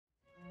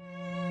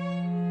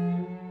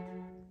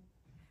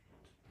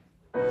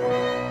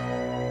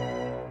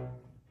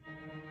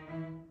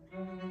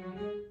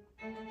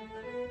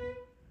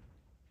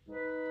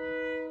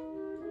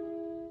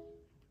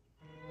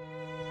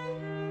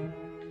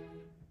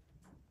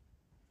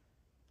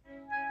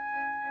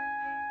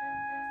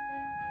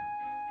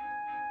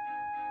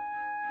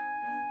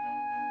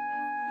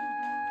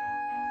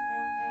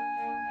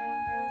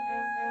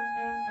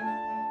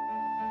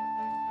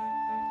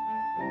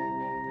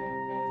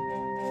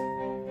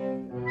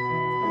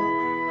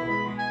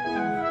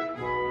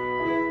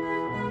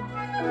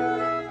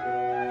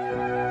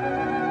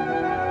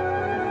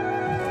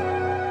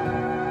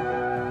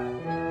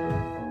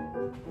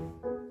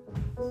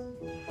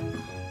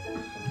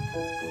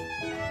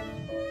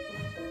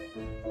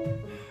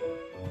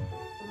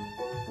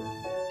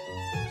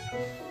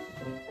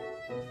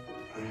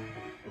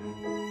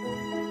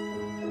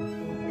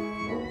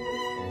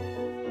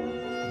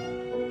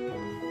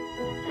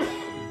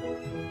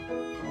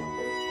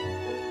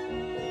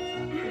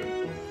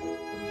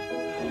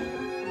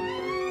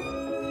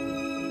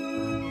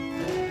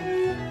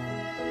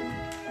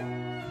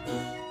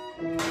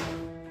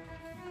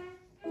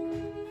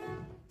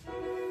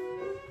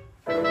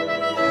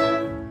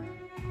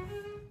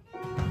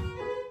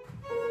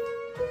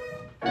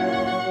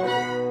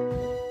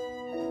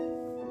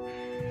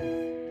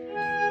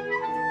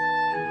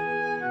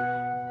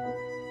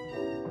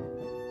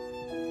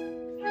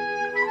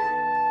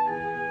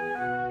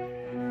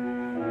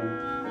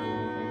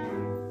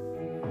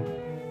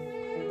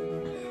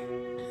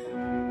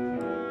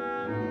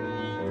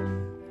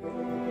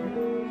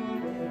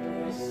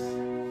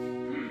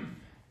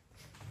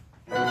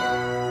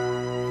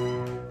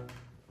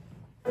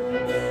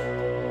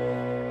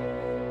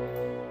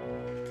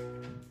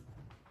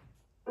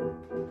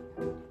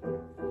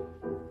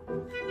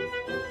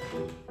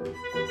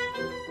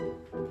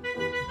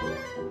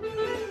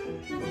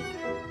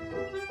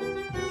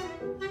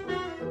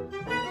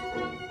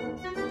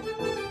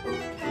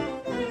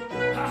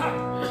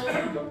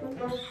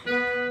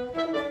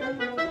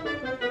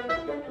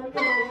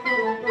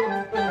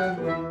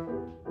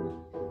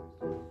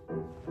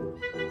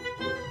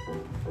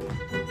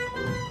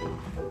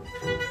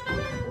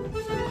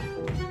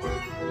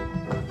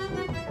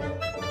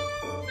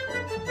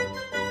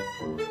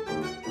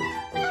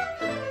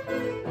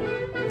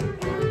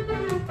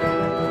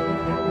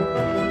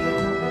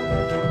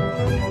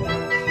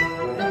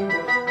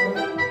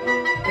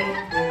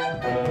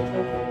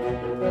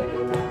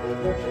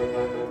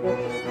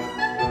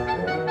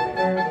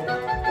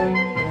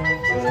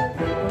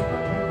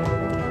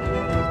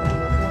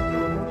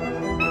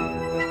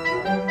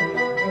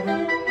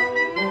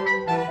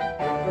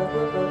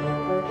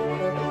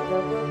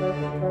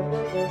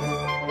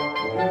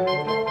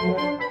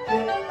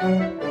Now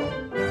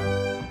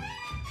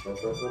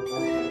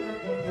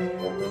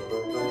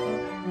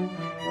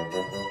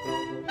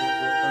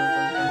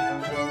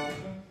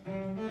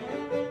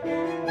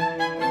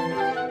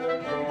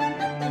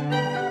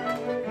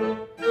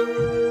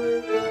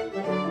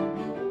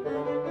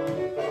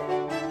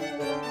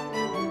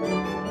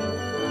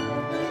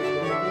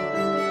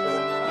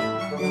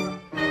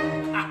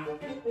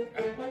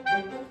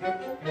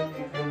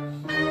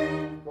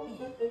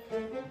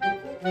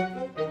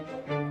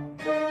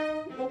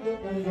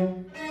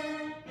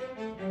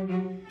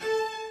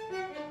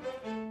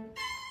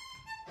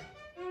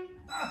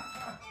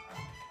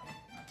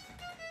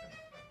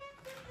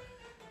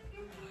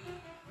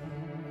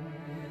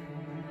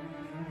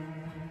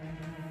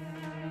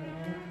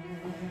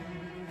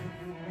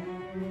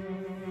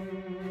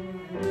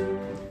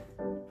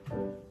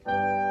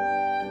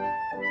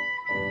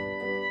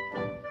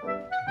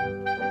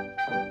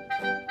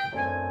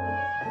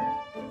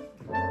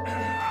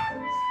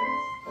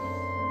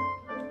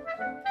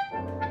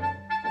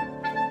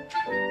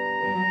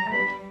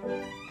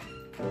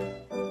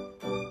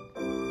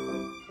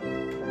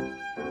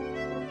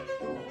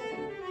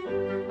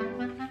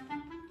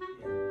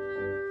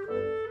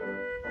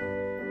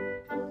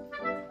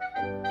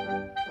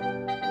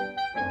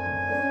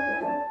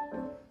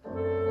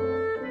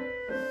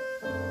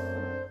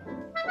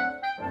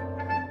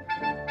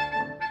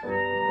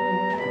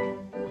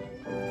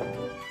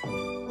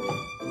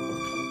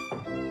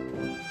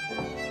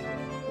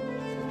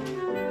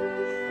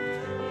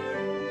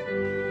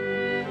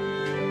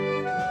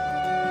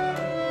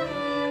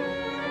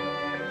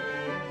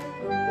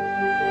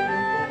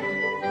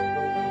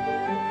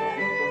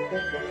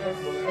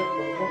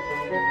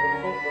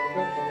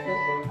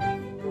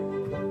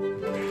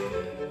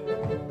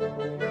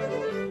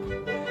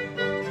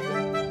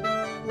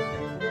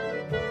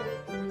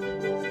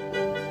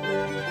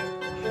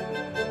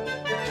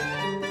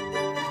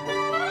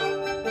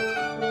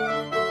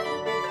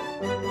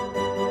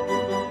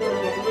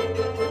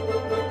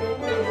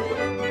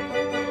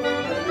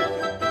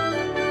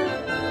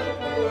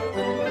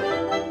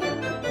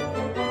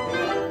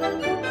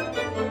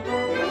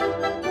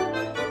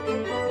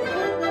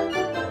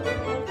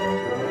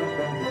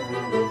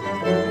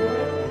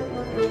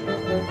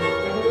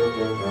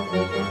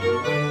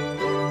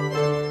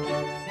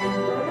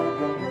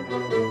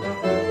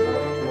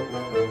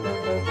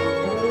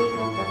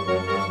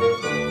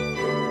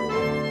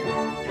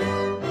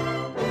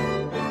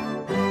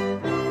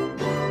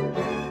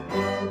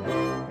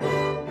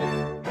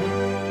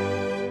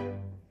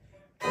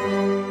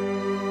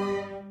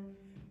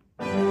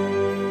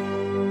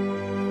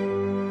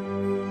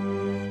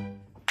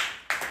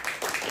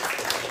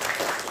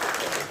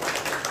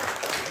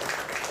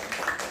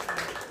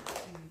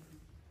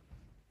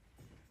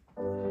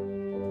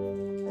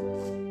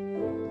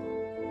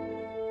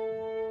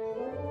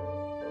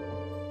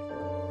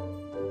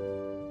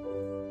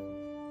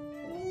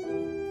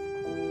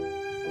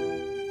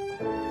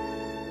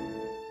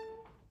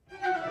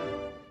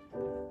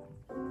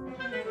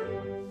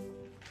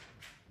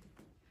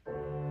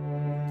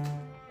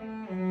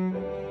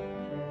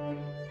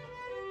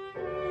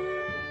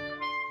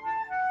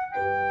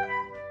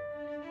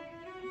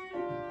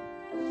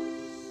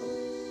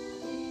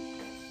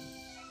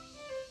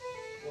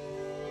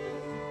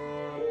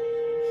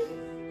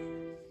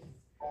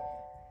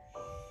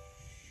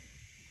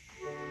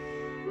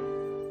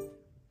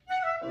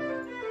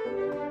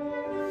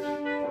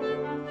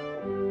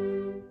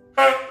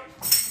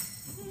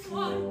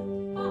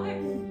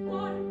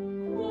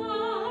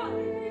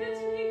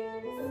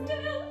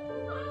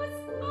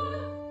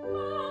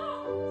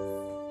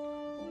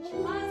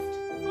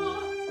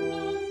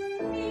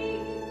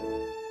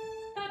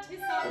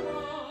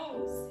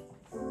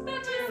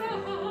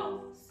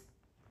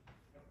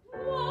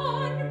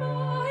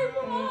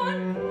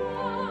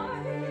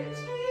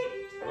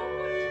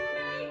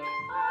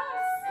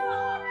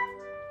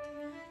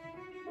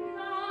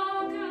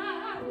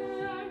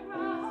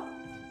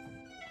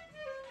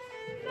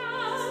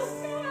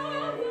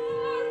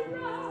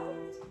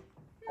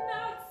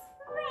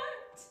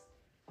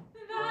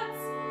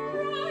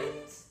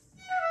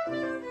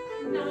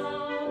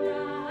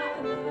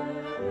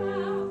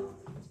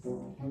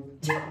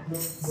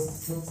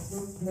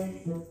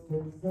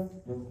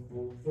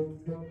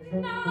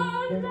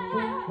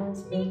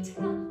let me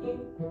tell you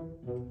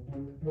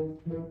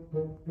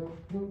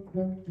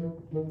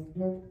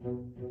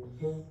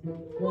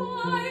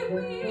why we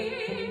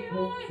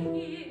are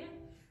here.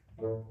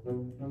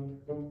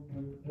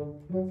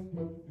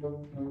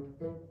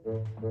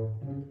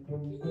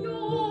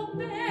 Your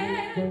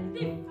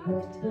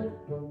benefactor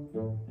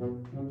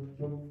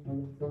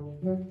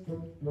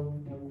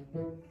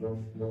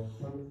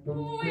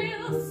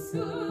will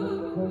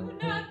soon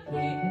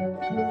appear.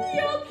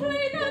 You'll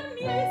play the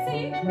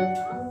music,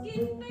 I'll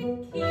give the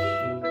key.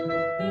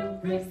 The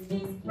rest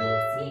is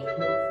easy,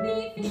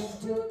 leave it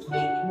to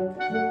me.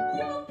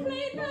 You'll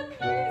play the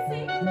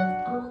music,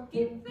 I'll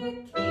give the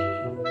key.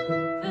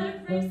 The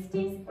rest is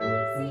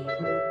easy,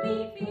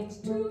 leave it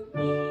to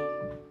me.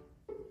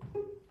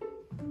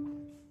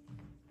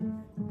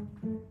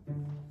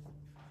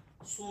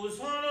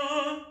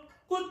 Susanna,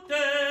 good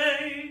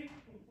day.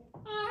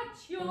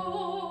 At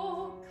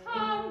your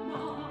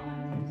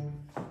command.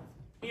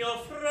 Your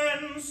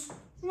friends,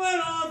 where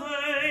are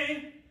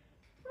they?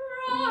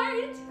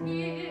 Right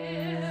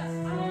here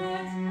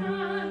at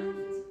hand.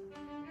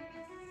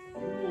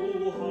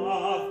 You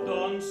have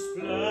done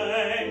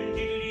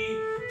splendidly.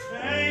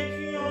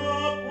 Take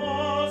your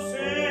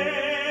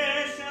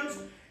possessions.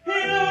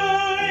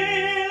 Here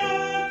in a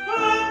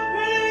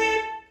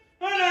company,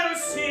 and I will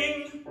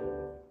sing,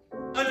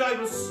 and I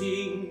will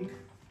sing.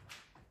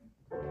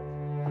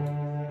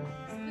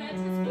 Let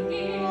us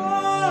begin.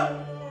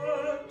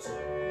 What?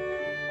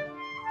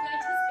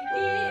 Let us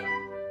begin.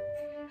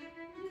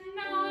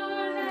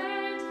 Now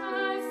let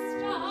us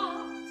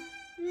start.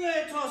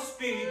 Let us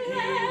begin.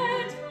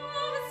 Let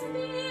us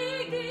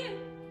begin.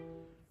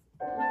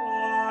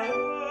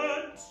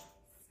 Quiet.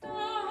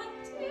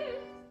 Started.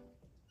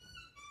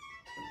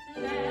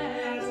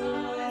 Let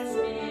us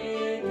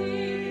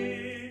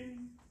begin.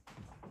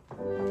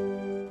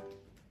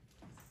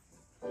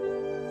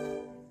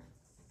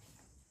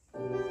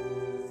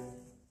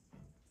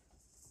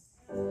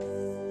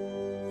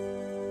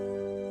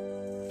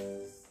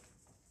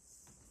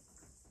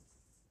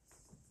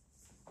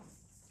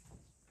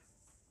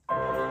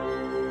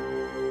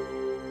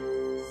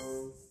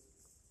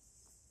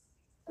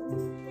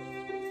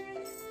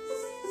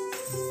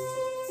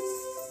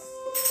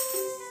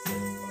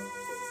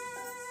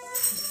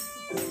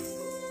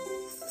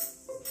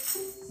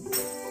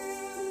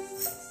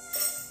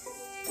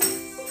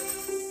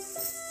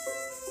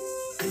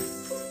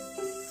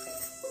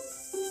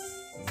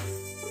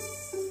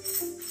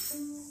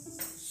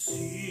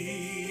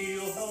 See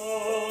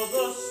how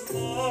the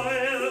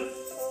smile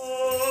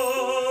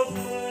of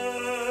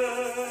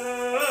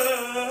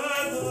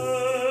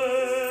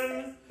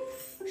heaven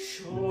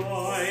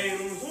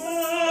shines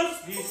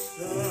as the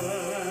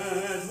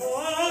sad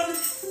one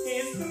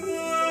is breaking.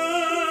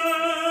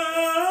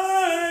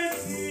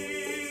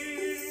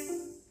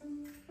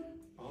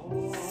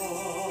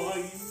 Are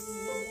you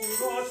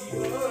not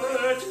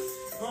yet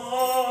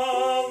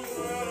awaking?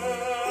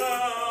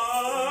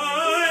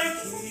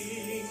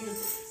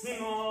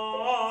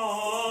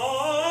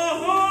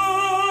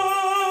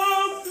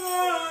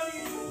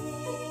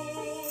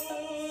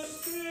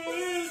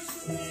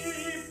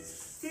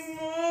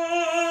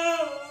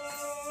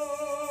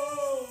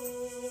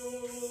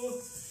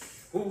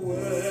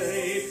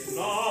 Wake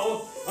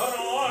now,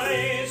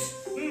 arise,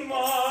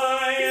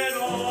 my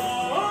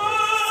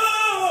darling.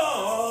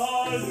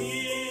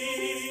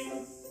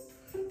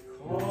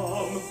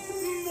 Come,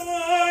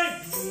 my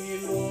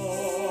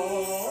beloved,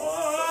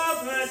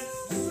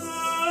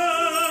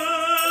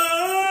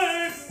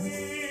 save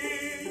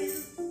me.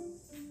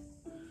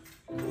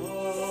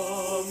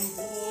 Come,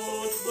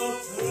 put the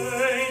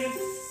pain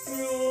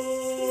you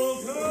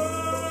gave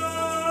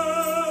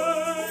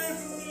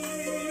me.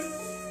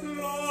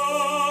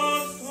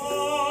 Last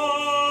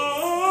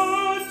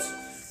heart,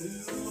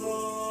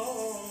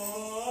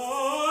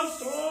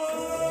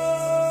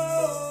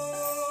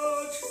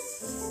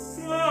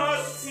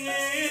 must be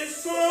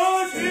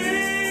so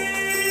deep.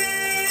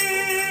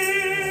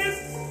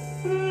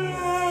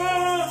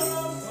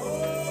 Last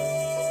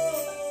heart,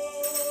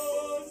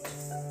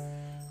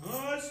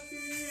 must be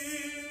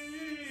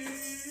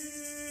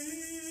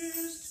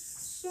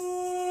so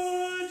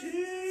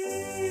deep.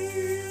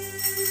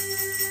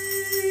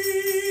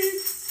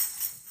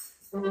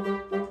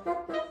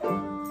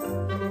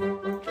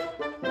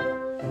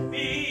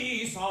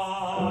 Be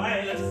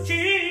silent,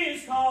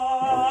 she's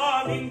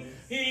coming.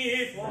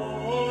 If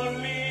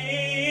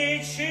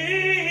only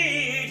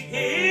she'd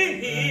hear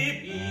me.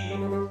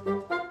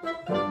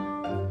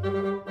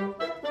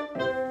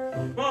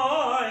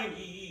 I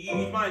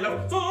need my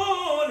love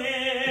so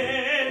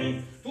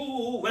nearly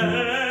to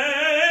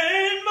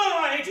end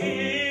my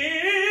despair.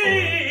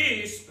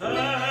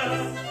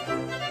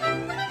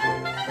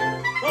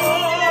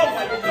 Oh, I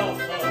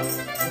love her.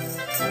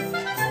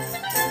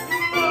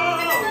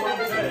 Now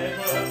and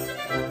ever.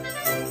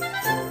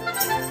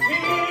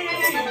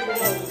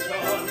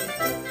 Emotion.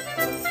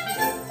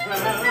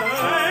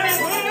 And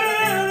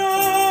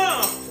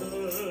whereafter,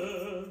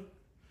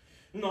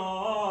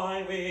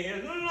 I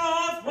will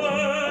love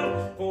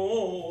her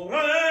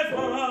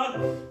forever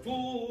to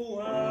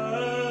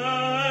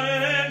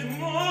end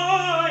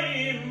my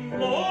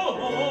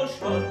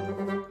emotion.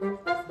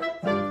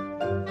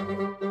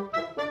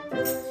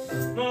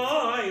 I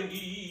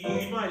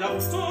need my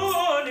love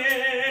so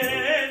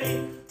nearly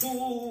to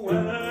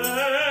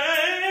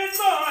end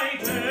my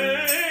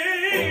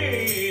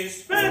days.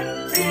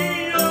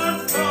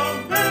 Beyond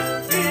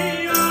compare,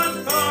 beyond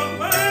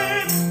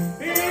compare,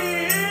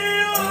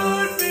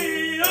 beyond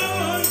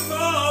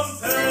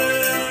compare.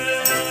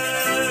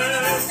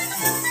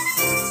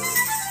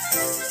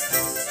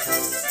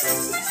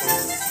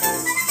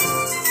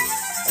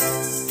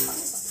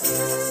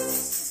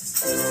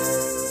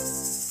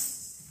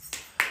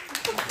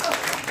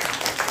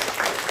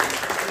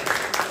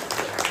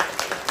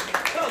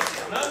 Well,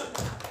 Susanna,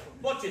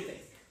 what do you think?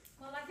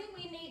 Well, I think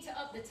we need to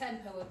up the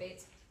tempo a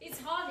bit. It's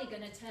hardly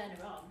going to turn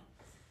her on.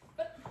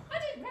 But I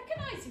didn't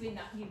recognise you in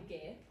that new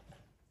gear.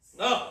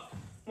 Oh,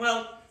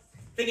 well,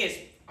 thing is,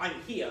 I'm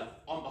here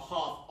on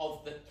behalf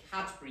of the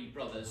Cadbury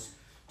brothers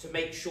to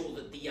make sure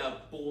that the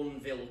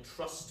Bournville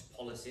trust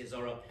policies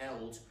are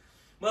upheld.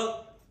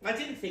 Well, I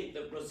didn't think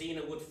that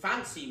Rossini would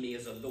fancy me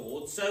as a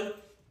lord, so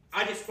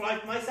I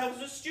described myself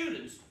as a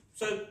student.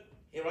 So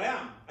here I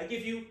am. I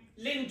give you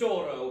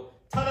Lindoro.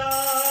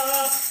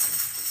 Ta-da!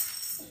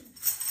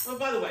 Oh,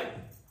 by the way,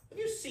 have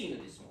you seen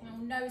her this morning?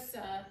 Oh, no,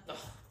 sir.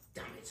 Oh,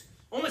 damn it.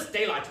 Almost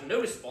daylight and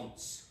no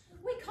response.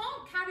 We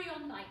can't carry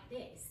on like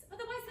this,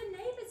 otherwise the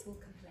neighbours will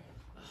complain.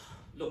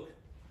 Look,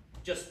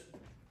 just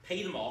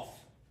pay them off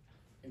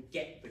and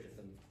get rid of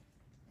them.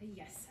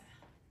 Yes, sir.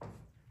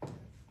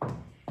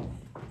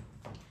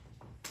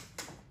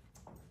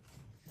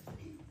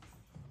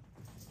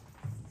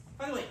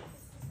 By the way,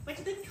 where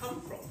did they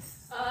come from?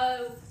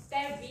 Oh,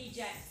 they're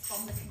rejects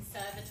from the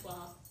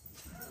conservatoire.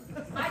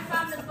 I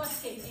found them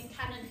busking in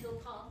Cannon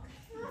Hill Park.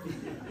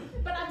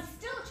 But I'm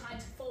still trying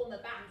to form a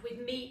band with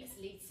me as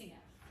lead singer.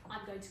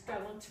 I'm going to go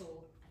on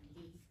tour and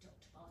leave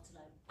Dr.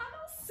 Bartolo, and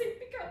I'll soon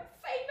become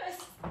famous.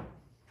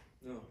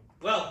 Oh.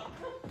 Well,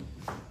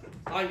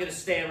 I'm going to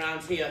stay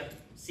around here,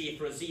 see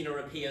if Rossini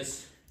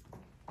appears.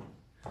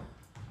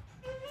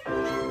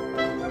 Oh,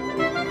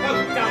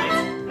 damn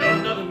it! Not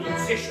another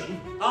musician.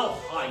 I'll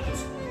hide.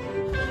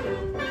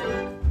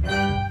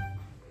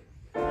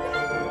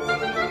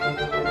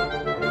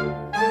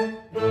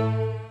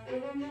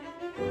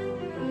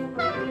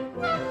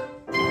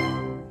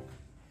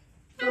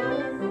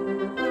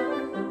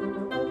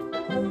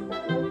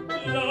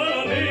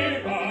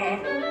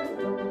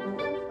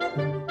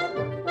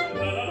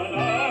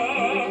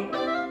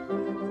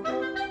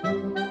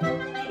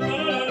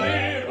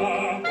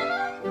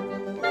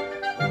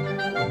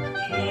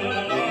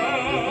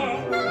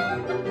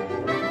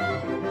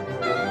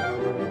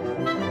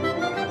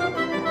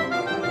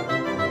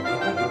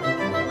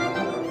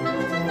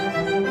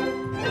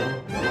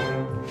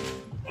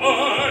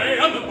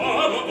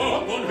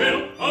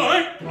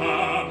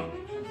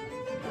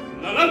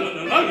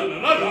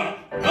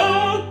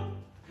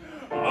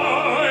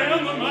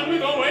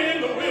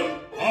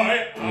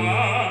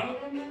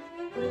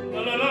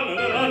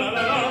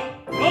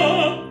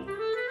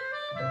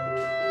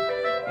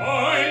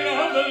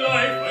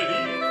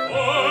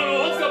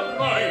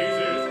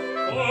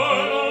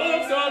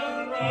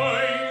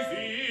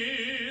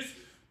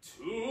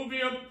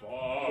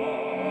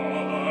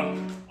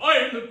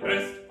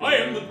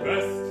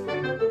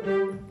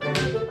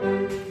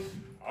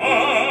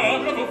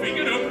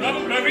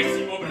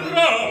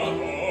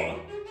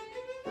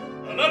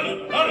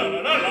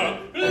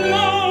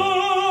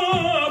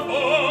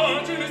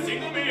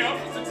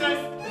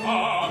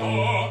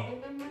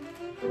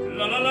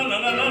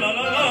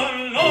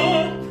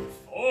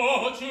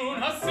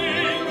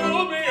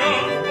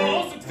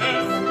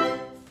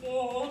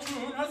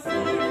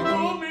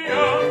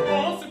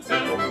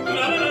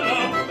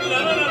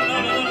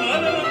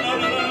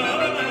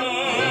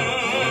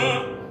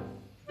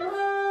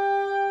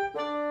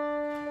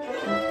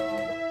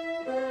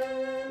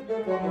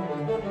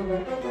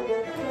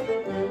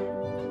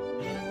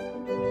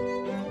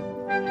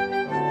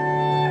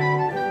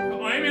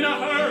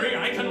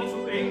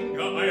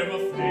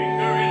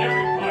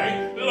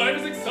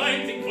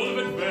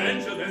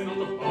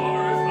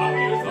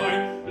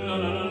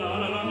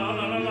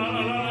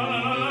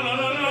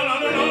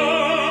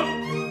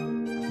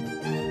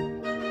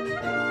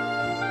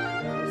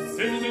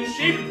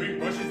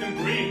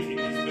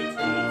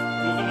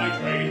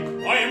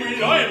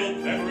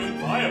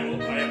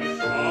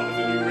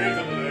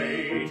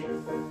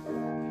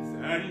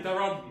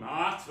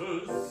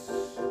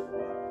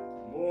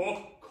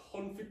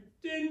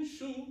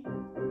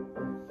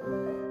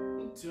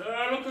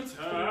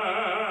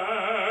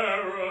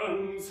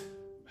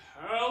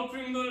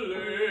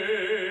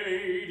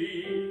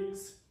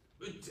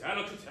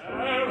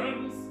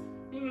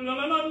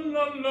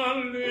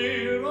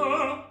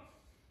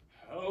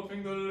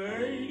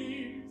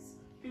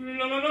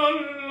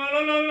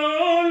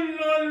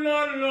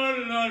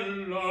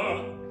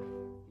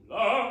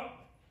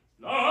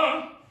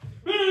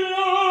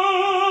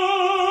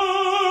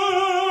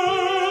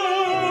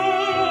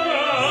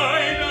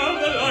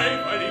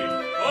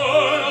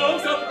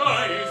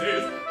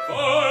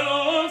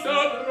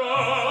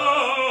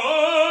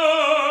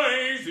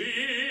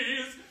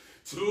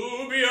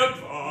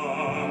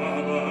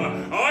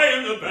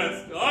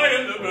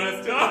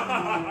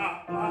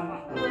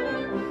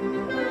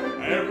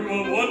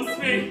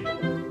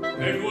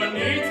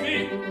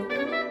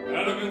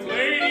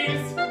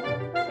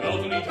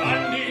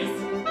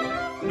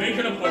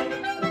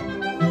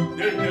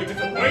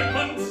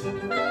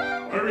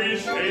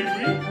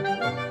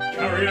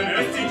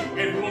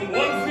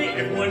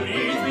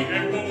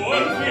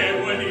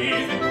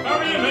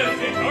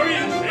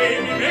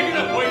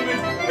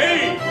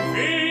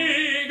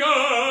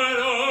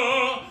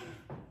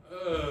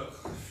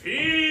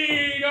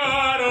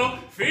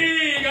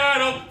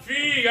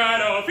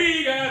 Figaro, Figaro,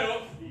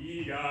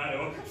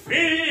 Figaro,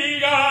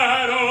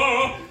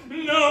 Figaro,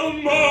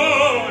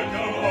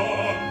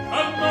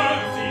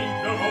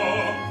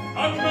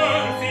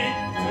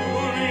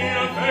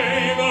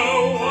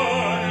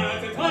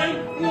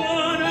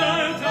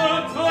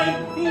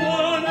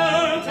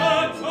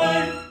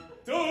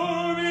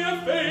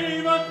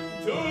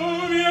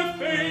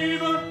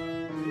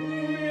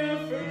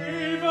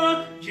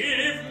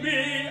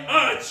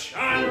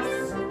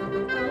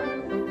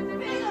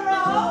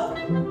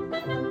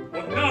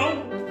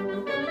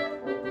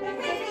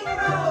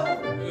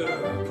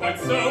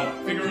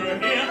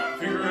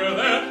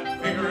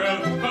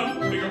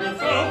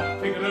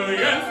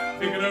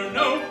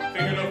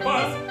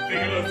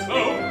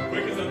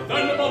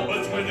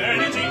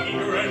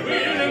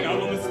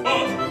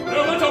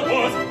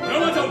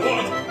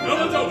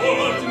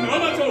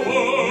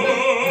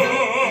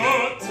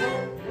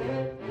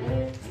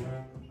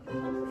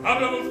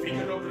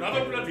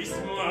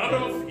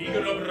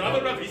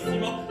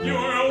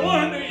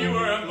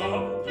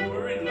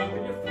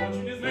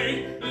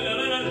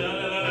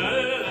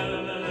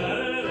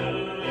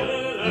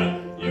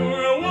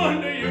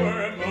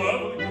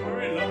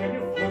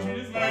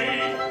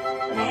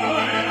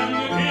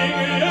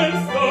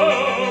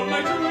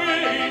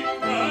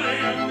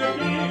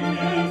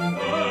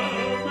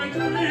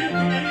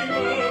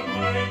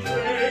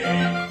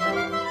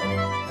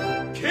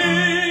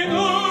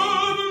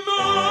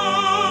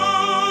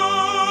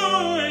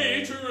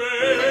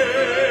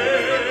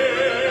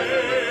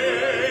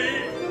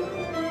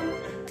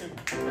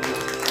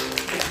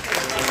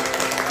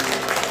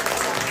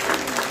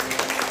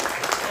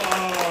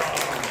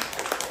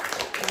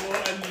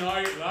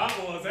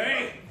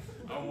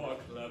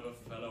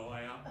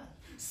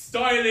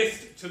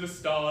 to the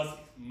stars,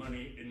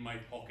 money in my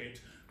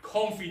pocket,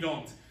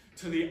 confidant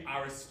to the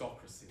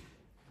aristocracy.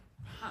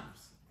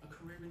 Perhaps a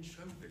career in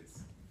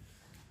showbiz.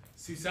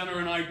 Susanna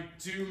and I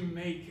do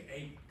make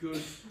a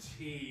good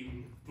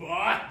team,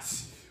 but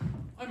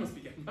I must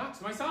be getting back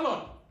to my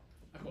salon.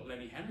 I've got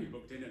Lenny Henry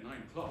booked in at 9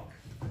 o'clock.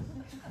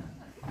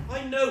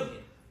 I know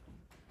him.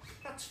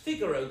 That's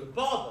Figaro, the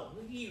barber.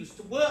 He used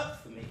to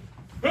work for me.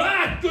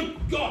 Ah, good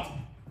God!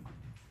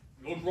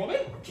 Lord Robin?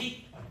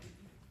 Keep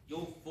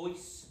your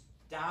voice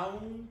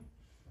down.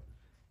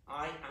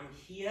 I am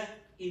here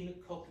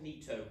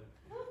incognito.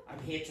 I'm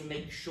here to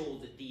make sure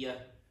that the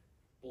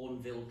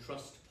Bournville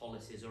Trust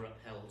policies are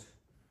upheld.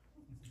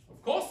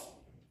 Of course.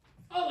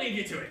 I'll leave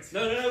you to it.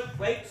 No,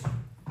 wait.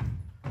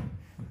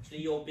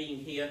 Actually, your being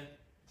here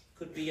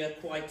could be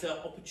quite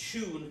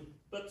opportune,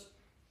 but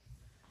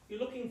you're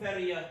looking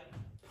very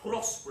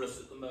prosperous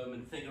at the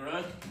moment,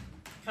 Figaro.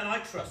 Can I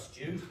trust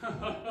you?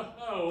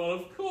 Well,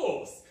 of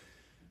course.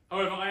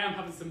 However, I am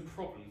having some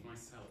problems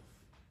myself.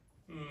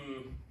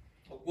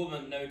 A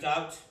woman, no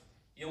doubt.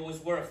 You always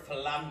were a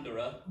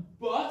philanderer.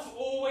 But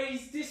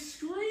always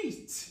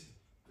discreet.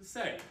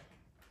 Say,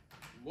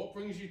 what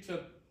brings you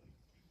to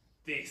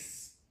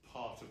this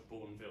part of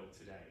Bournville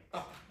today?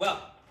 Oh,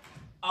 well,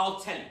 I'll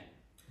tell you.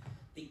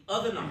 The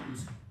other night,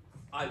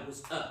 I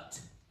was at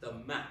the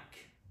Mac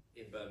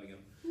in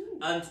Birmingham,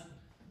 and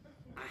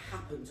I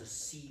happened to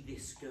see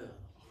this girl.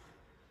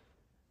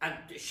 And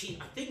I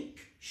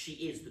think she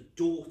is the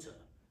daughter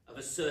of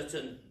a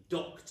certain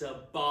Dr.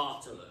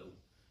 Bartolo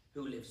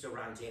who lives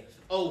around here.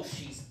 Oh,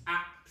 she's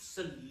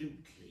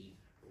absolutely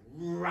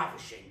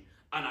ravishing,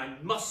 and I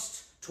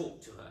must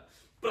talk to her.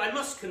 But I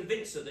must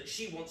convince her that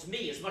she wants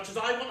me as much as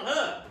I want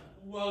her.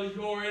 Well,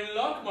 you're in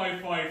luck, my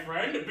fine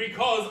friend,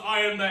 because I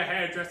am the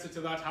hairdresser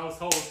to that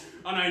household,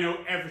 and I know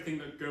everything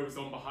that goes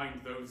on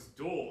behind those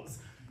doors.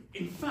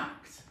 In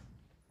fact,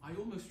 I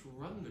almost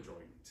run the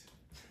joint.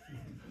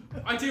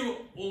 I do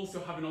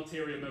also have an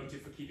ulterior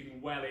motive for keeping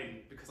well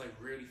in, because I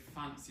really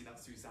fancy that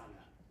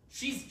Susanna.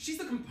 She's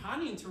the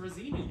companion to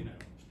Rossini, you know.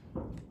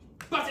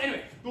 But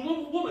anyway, the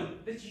woman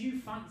that you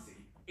fancy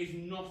is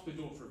not the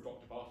daughter of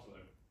Dr.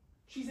 Bartolo.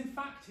 She's in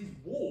fact his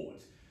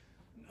ward.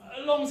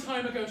 A long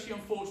time ago, she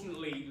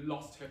unfortunately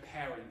lost her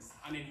parents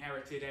and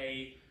inherited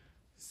a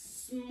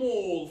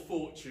small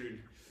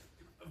fortune.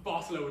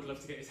 Bartolo would love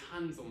to get his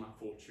hands on that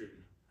fortune,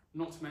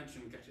 not to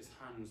mention get his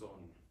hands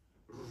on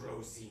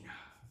Rosina.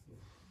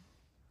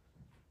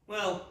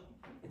 Well,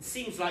 it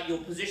seems like your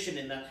position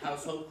in that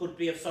household could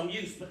be of some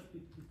use, but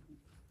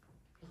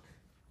look,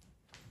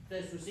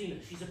 there's Rosina.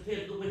 She's appeared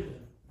at the window.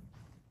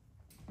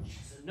 She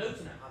has a note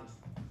in her hand.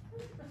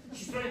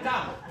 She's thrown it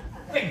down.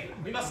 Quick,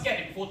 we must get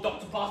it before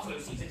Dr. Bartolo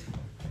sees it.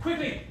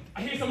 Quickly,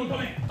 I hear someone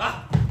coming.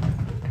 Ah!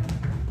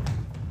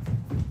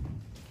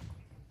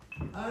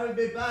 I'll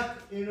be back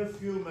in a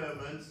few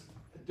moments.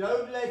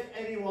 Don't let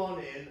anyone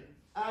in,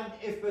 and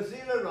if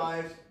Basile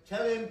arrives,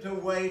 tell him to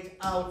wait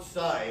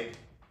outside.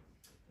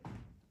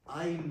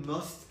 I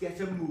must get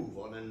a move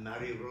on and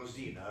marry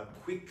Rosina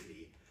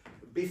quickly,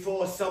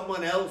 before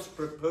someone else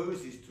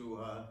proposes to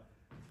her.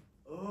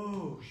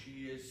 Oh,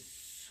 she is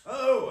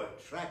so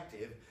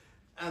attractive,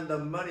 and the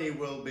money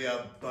will be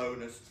a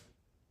bonus.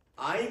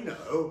 I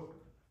know.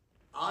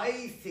 I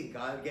think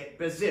I'll get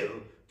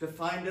Basile to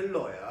find a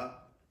lawyer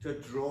to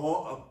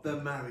draw up the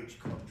marriage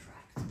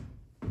contract.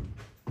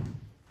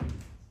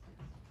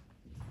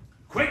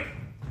 Quick!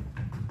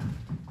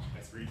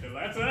 Let's read the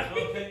letter.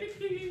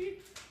 Okay.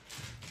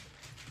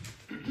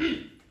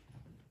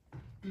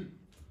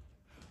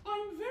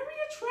 I'm very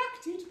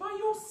attracted by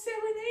your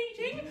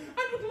serenading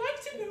and would like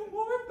to know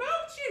more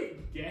about you.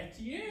 Get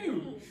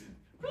you.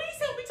 Please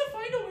help me to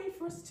find a way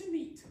for us to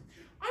meet.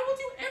 I will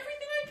do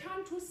everything I can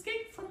to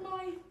escape from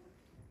my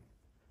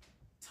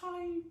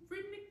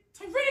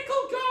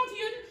tyrannical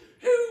guardian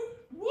who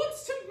wants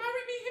to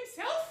marry me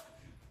himself.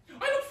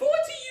 I look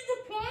forward to you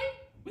replying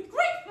with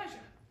great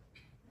pleasure.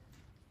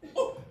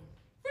 Oh,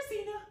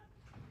 Rosina.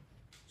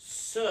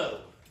 So,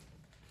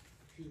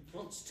 he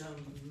wants to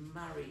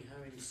marry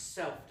her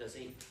himself, does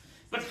he?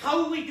 But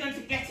how are we going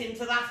to get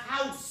into that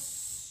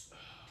house?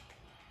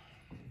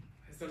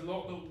 There's a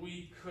lot that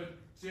we could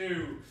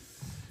do.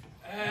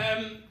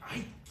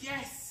 I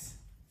guess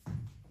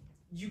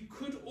you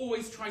could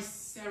always try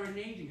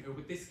serenading her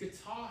with this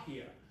guitar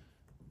here,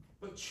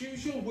 but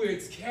choose your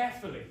words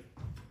carefully.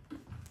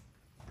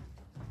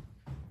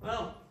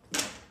 Well,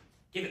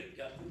 give it a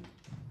go.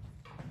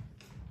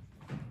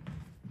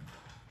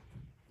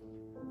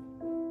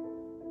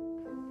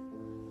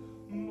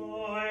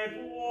 My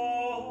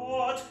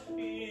blood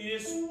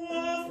is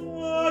of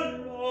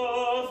one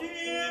love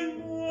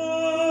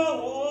emotion.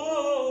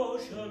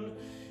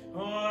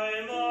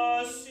 I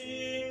must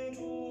sing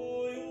to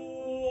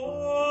you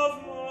of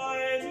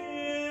my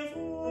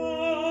devotion.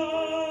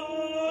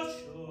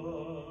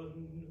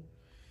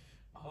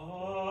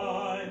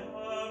 I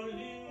am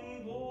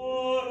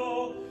Lindoro,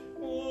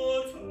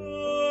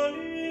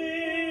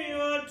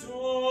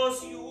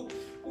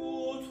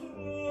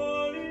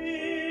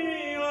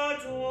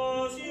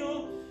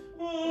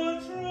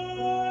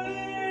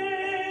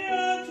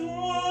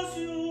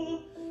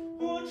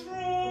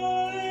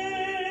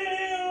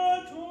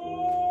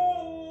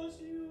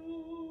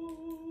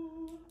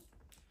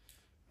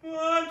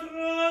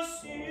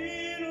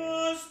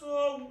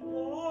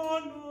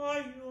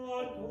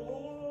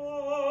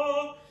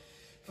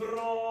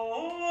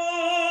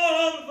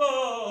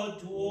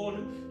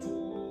 to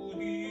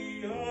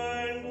the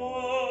end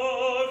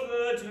of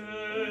the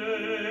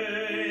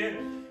day.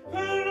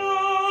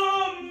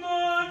 From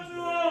the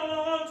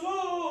dawn to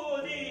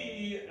the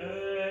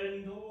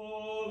end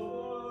of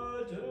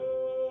the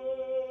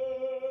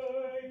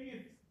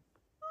day.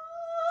 I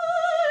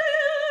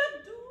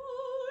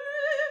adore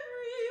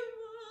every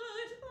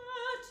word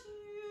that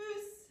you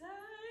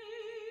say.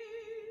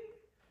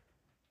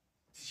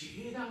 Did you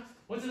hear that?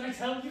 What did I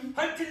tell you?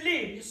 I'm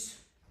delirious.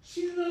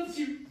 She loves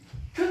you.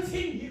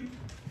 Continue.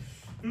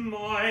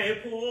 My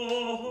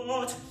poor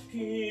heart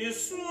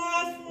is so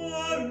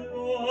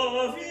full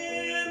of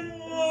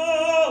emotion.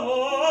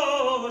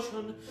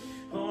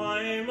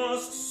 I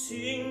must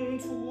sing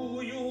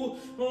to you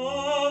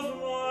of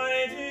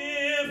my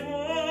devotion.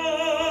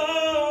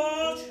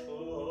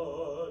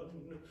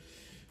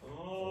 I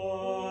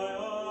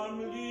am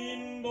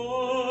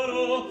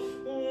Lindoro,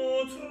 who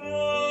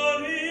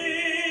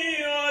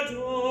truly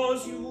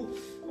adores you,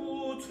 who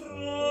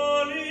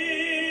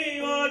truly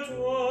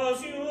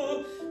adores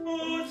you, who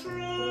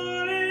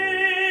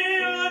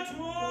truly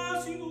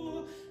adores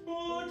you, who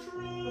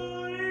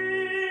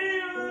truly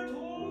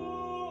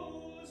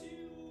adores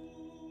you.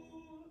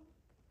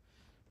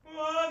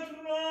 And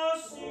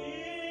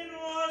Rossini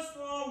was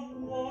the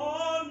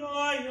one I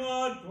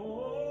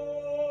adore.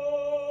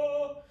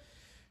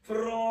 From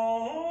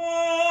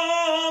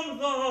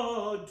the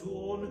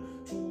dawn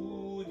to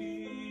the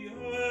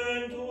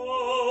end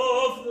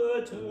of the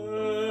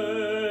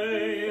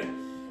day.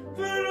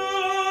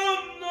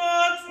 From the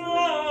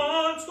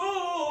dawn to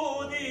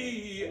the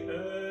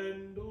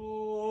end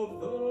of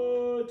the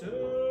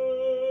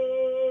day.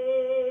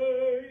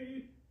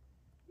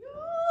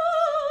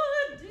 Your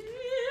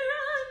dear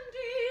and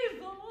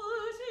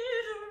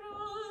devoted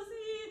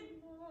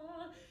Rossina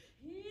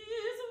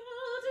is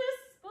well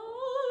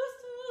disposed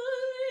to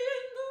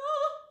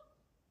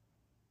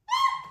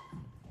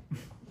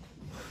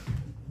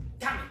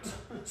Damn it!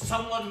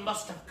 Someone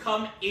must have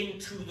come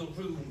into the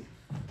room.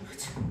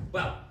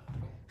 Well,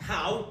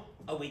 how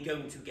are we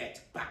going to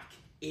get back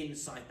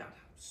inside that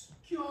house?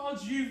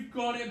 God, you've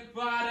got it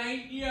bad,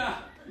 ain't ya?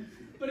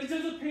 But it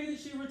does appear that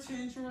she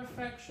returns your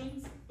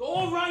affections.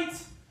 All right.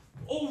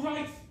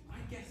 I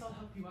guess I'll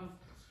help you out.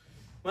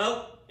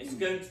 Well, it's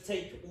going to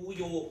take all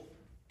your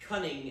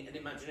cunning and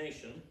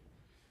imagination.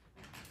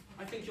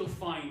 I think you'll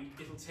find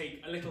it'll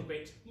take a little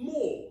bit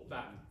more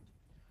than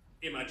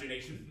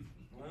imagination.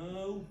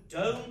 Oh,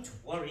 don't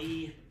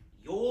worry.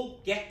 You'll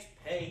get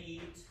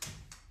paid.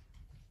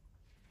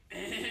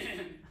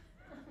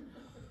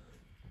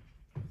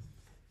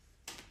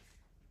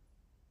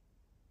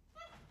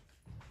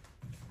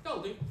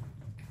 That'll do.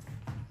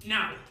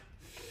 Now,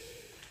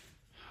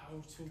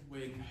 how to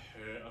win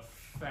her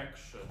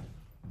affection.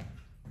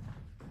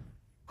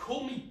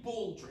 Call me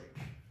Baldric,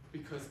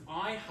 because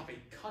I have a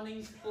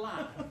cunning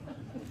plan.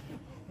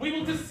 We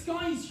will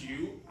disguise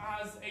you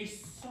as a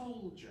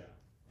soldier.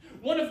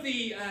 One of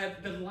the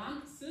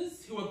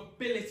lancers who are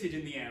billeted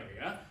in the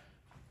area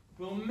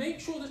will make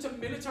sure that a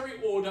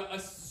military order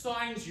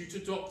assigns you to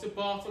Dr.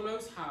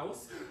 Bartholow's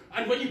house,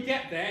 and when you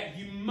get there,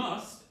 you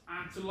must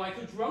act like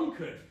a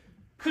drunkard.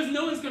 Because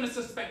no one's going to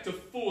suspect a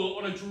fool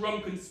on a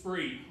drunken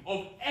spree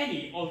of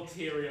any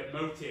ulterior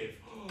motive.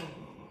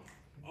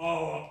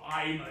 Oh,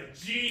 I'm a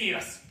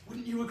genius.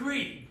 Wouldn't you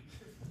agree?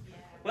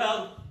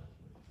 Well,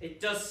 it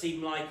does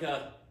seem like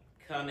a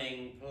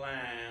cunning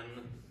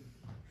plan.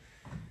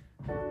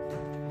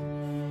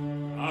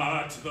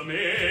 At the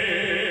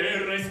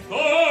merest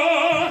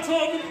thought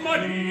of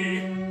money,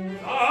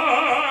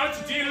 that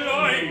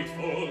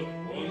delightful,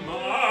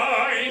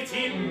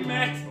 almighty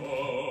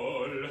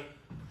metal,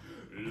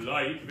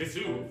 like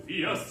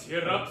Vesuvius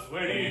erupts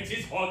when it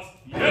is hot,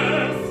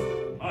 yes,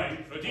 my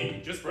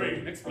prodigious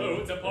brain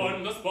explodes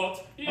upon the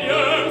spot,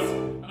 yes,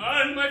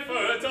 and my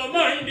fertile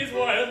mind is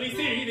wildly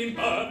seething,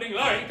 bubbling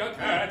like a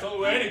kettle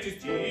when it is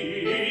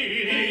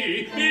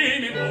steaming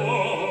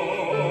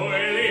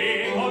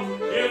boiling hot,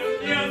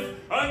 yes,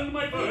 and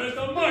my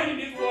fertile mind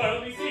is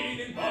wildly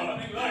seething,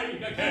 bubbling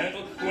like a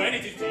kettle when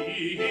it is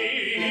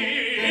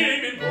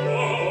steaming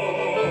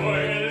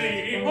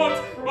boiling hot,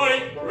 my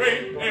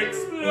brain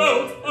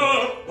explodes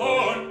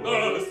upon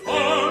the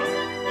spot,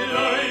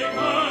 like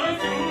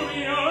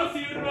Vesuvius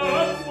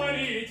erupts when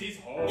it is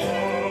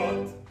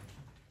hot.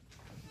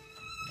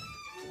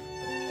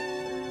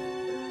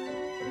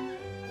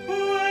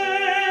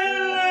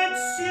 Well,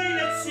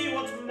 let's see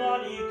what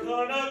money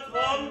can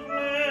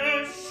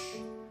accomplish.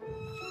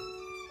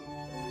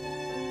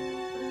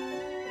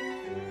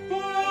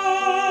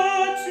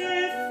 What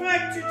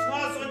effect it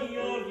has on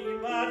your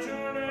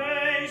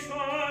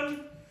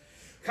imagination?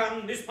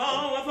 Can this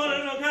powerful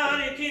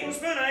organic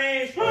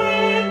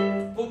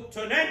inspiration put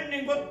an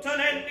ending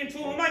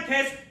to my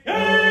case?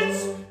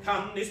 Yes!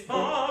 Can this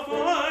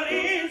powerful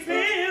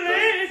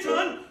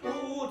inspiration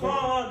put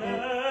an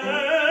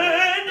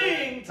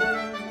ending to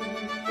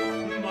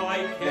my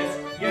case?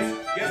 Yes,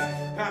 yes.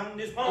 Can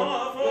this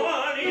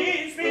powerful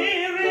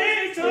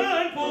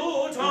inspiration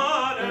put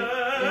an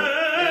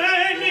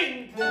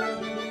ending to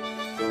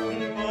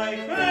my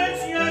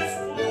case? Yes,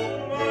 to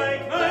my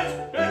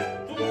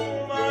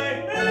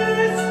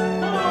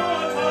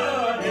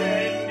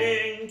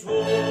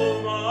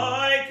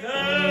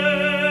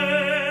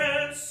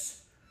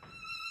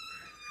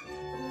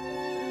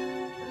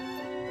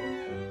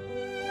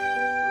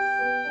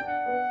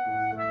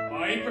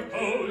I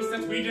propose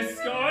that we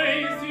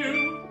disguise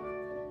you.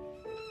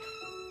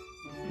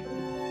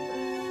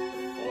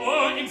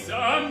 For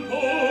example,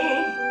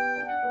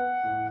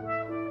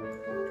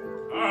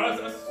 as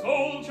a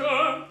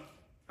soldier.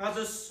 As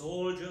a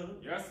soldier?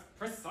 Yes,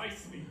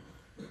 precisely.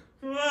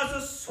 As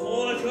a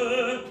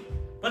soldier.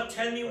 But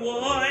tell me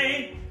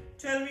why.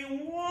 Tell me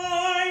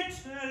why.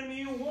 Tell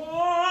me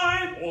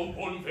why. All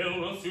Bournville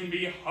will soon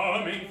be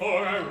humming,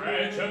 for a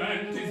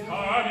regiment is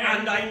coming.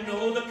 And I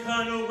know the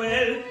colonel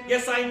well.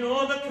 Yes, I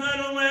know the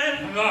colonel well.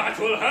 That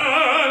will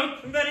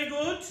help. Very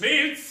good.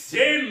 It's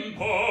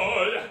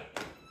simple.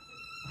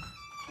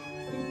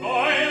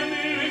 By a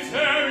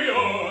military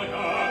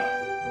order,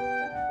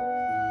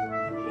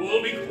 you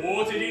will be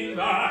quartered in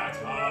that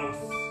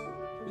house.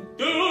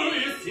 Do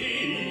you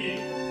see?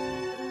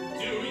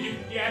 Do you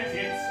get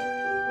it?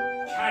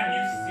 Can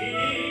you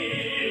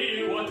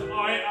see what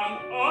I am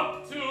up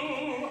to?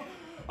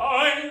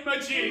 I'm a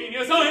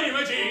genius, I'm a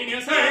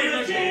genius, I'm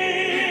a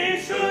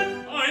genius.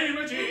 I'm a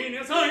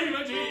genius, I'm a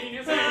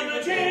genius, I'm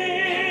a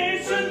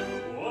genius.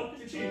 What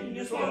a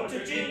genius, what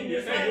a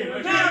genius, I'm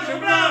a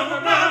genius.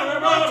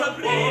 What a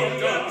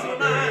brilliant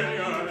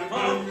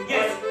man.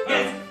 Yes,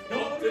 yes.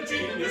 What a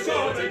genius,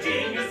 what a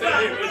genius,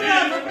 I'm a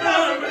genius. What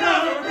a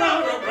very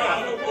clever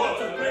man. What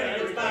a brilliant, what a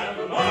very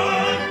clever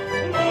man.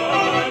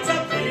 What a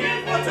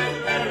genius, what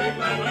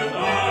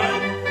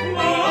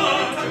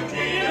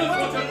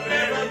a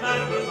very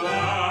clever man.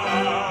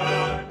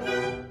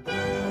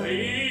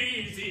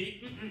 Easy,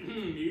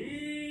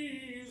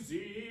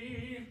 easy.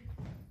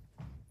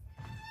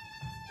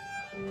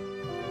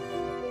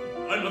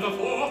 Another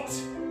thought.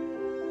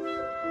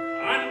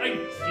 An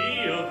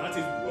idea that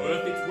is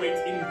worth its weight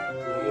in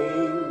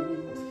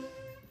gold.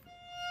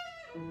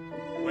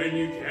 When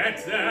you get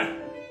there,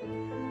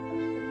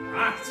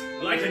 act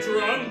like a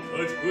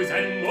drunkard who's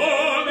had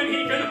more than he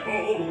can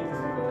hold.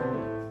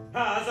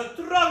 As a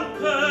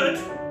drunkard.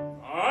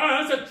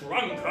 As a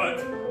drunkard.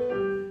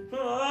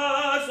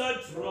 As a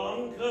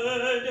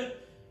drunkard.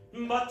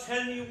 But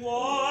tell me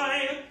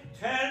why.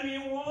 Tell me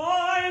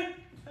why.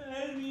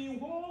 Tell me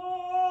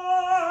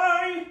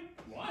why.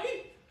 Why?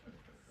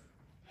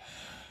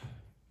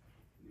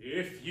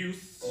 If you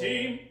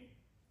seem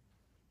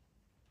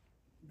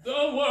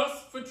the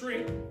worse for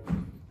drink,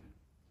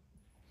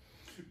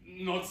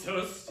 not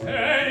so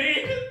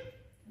steady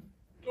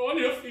on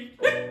your feet,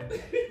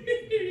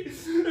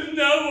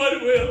 no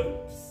one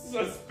will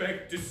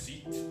suspect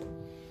deceit.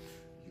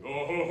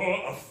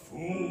 You're a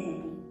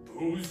fool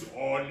who's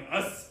on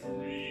a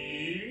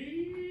spree.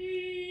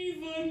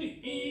 Even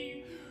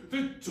he,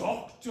 the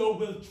doctor,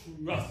 will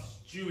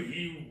trust you,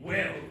 he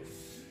will.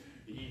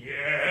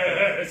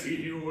 Yes,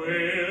 he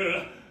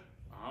will.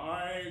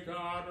 I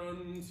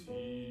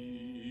guarantee.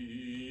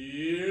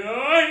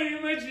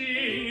 I'm a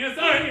genius,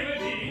 I'm a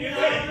genius,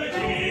 I'm a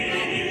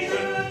genius.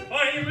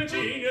 I'm a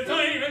genius,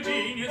 I'm a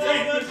genius,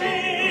 I'm a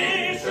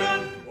genius.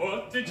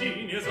 What a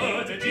genius,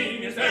 what a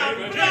genius,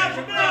 I'm a genius.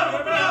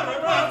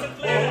 What a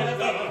brilliant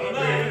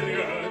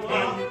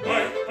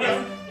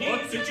man.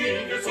 What's a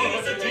genius,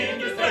 what's a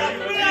genius,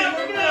 I'm a genius.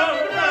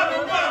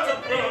 What a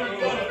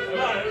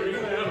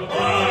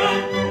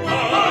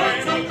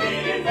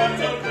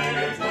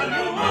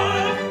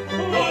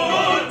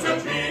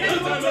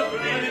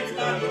brilliant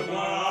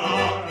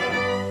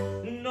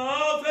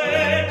Now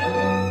then,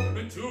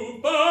 to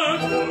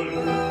battle.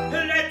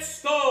 Let's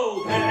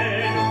go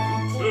then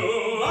To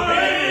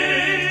battle.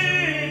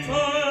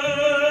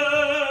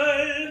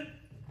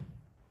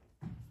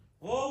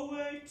 Oh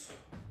wait,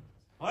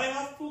 I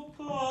have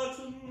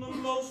forgotten the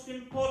most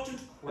important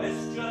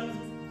question.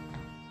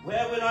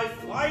 Where will I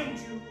find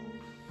you?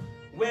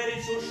 Where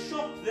is your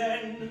shop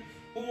then?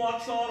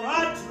 What's your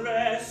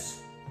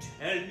address?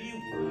 Tell me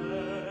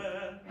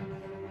where.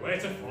 Where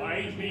to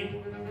find me?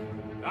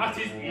 That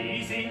is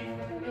easy.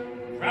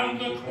 Round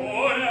the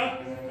corner,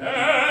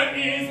 there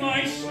is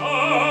my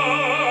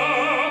shop.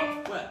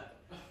 Where?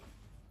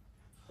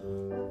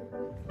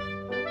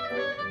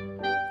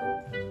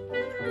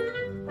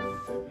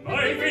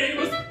 My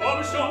famous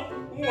barber shop,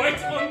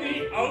 white on the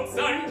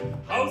outside,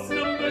 house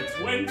number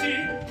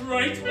 20,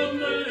 right on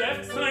the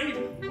left side,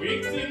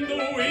 wigs in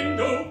the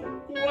window,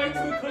 quite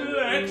the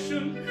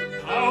collection,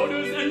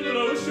 powders and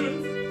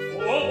lotions,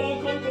 for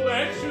all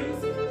complexions,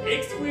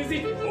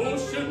 exquisite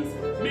potions,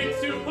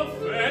 mixed to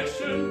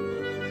perfection.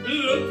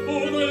 Look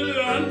for the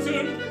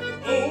lantern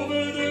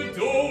over the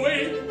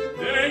doorway,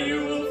 there you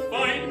will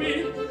find me,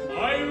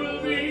 I will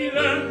be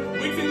there.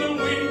 Wigs in the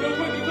window,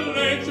 quite the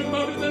collection,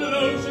 powders and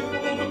lotions, for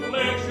all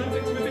complexions,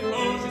 exquisite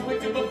potions,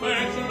 mixed to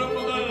perfection. Look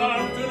for the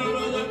lantern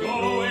over the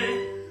doorway,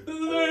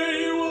 there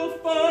you will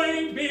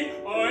find me,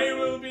 I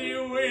will be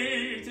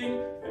waiting.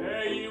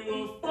 There you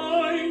will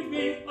find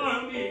me,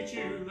 I'll meet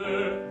you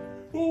there.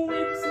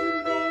 Wigs in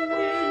the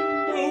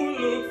window,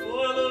 look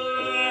for the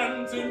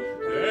lantern.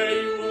 There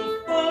you will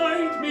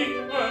find me,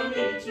 I'll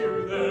meet you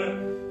there.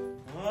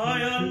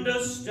 I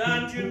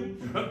understand you.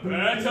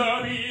 Better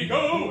be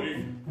going.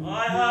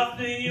 I have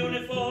the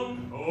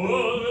uniform.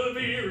 All will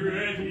be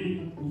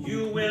ready.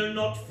 You will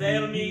not not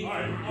fail me.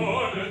 I'm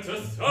honored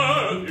to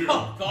serve you.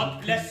 Oh,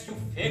 God bless you,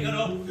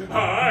 Figaro.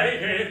 I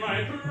gave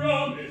my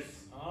promise.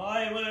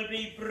 I will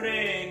be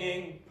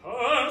bringing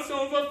Purse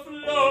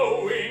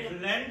overflowing.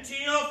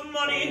 plenty of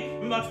money,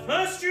 but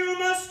first you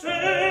must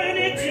earn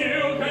it.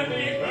 You can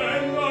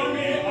depend on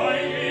me. I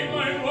gave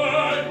my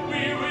word.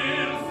 We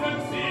will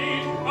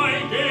succeed. I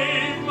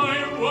gave my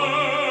word.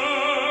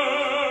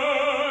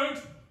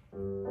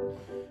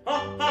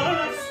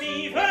 Love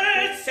fever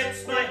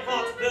sets my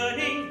heart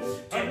burning,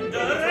 tender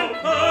and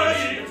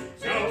passionate,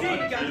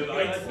 taking and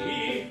likes burning.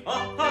 me.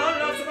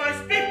 Love's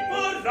rice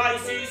before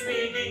rice is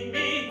feeding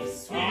me.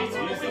 Sweet is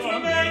which the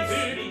makes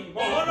music me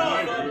more of a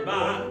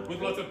man.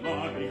 with lots of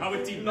money. How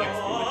it delights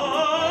me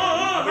with lots of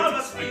money. How it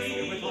excites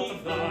me with lots of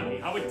money.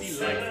 How it delights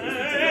me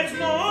It's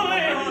my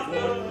heart.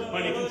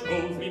 Money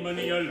controls me,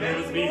 money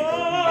allures me.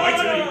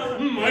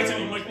 Mightily,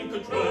 mightily, mightily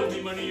controls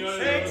me, money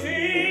allures me.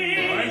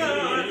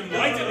 Mightily,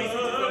 mightily,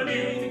 sweet is the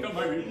music of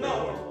my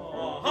reward.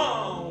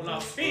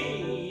 Love's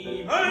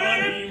fever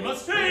Money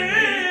must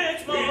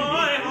sets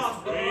my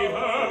heart burning.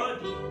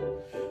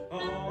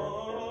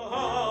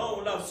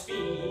 Love's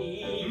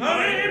fever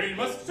Money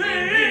must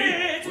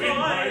sets win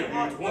my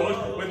heart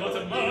reward. With lots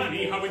of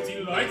money, how it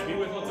delights me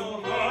with lots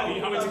of money.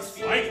 How it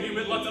excites me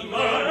with lots of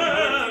money.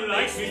 How it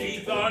delights me, sweet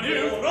is the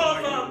music of my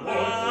reward.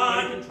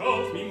 Money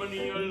controls me,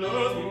 money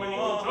allures me, money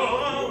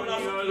controls me,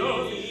 money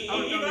allures me.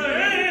 How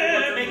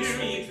it makes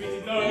me, sweet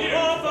is the music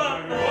of my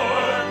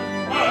reward.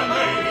 A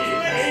lady's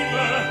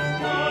favor,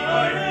 what I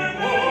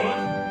reward.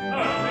 A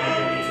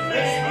lady's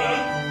favor,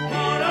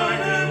 what I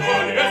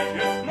reward. Yes,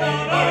 yes, me I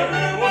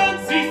reward.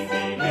 See,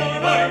 see, me I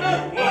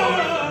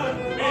reward.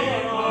 Me I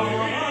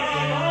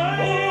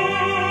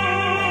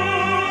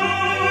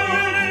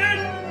reward.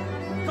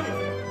 Come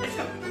on, let's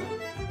go.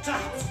 To the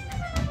house.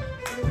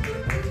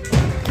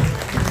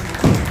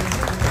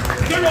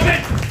 Good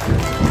woman!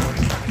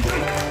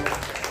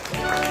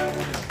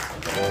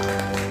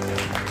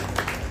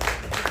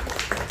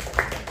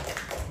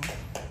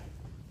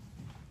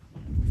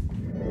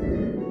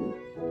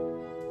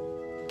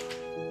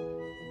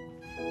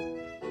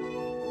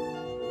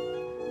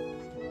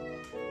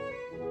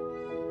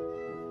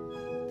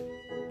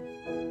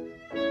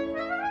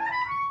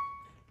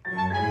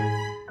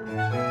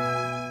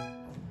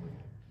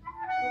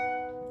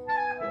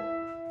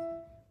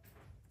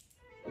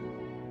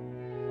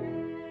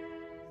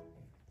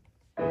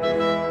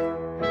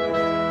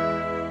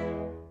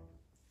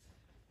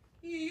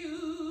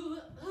 You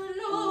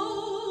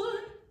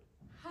alone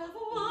have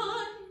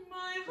won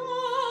my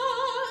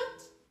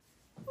heart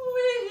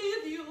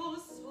with your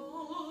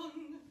song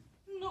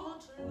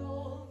not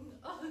long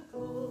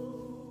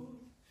ago.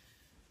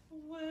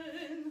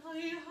 When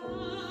I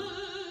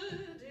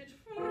heard it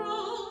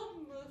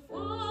from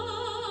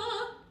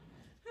afar,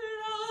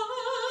 love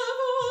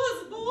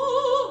was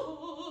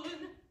born.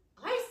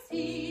 I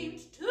seemed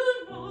to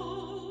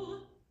know.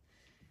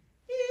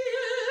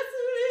 Yes,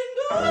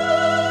 Linda.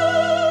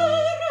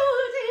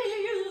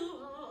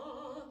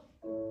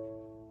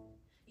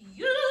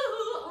 You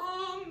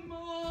are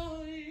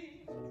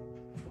mine.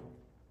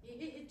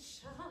 It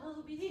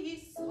shall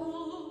be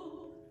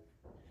so.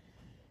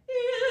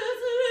 Yes,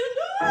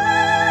 Linda,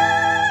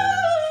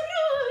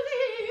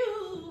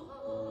 you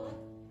are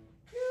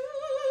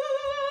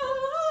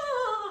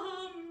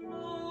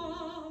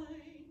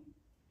mine.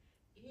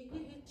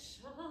 It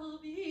shall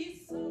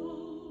be so.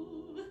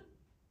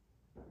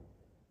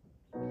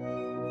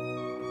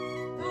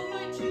 Though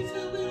my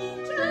tutor will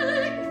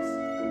object,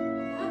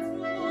 that's no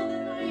more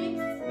than I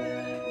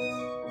expect.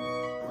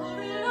 I'll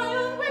rely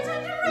on wit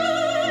and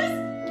ruse,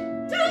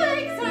 do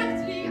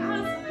exactly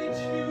as I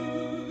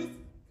choose.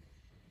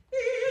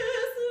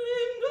 Yes,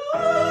 Linda,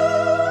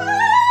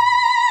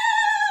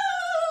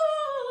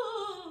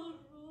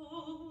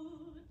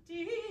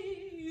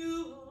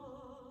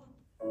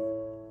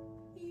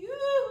 you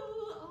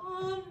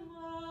are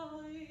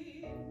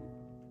mine.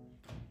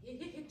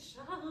 It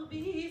shall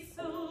be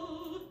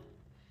so.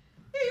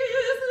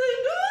 Yes,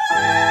 Linda,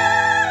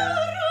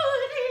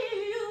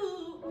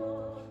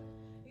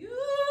 you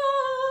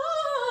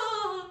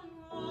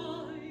are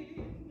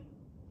mine.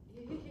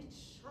 It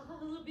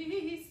shall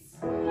be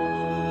so.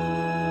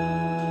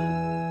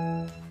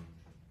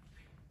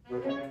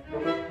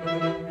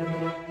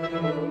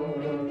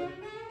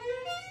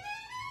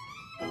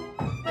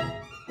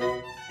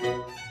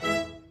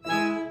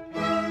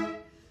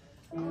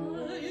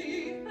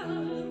 I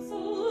am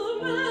so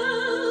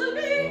well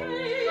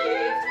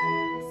behaved,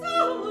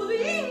 so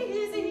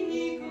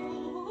easy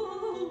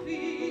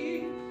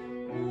going,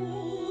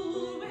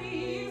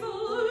 always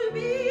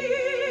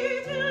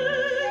obedient,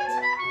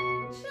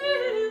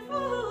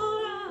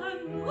 cheerful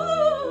and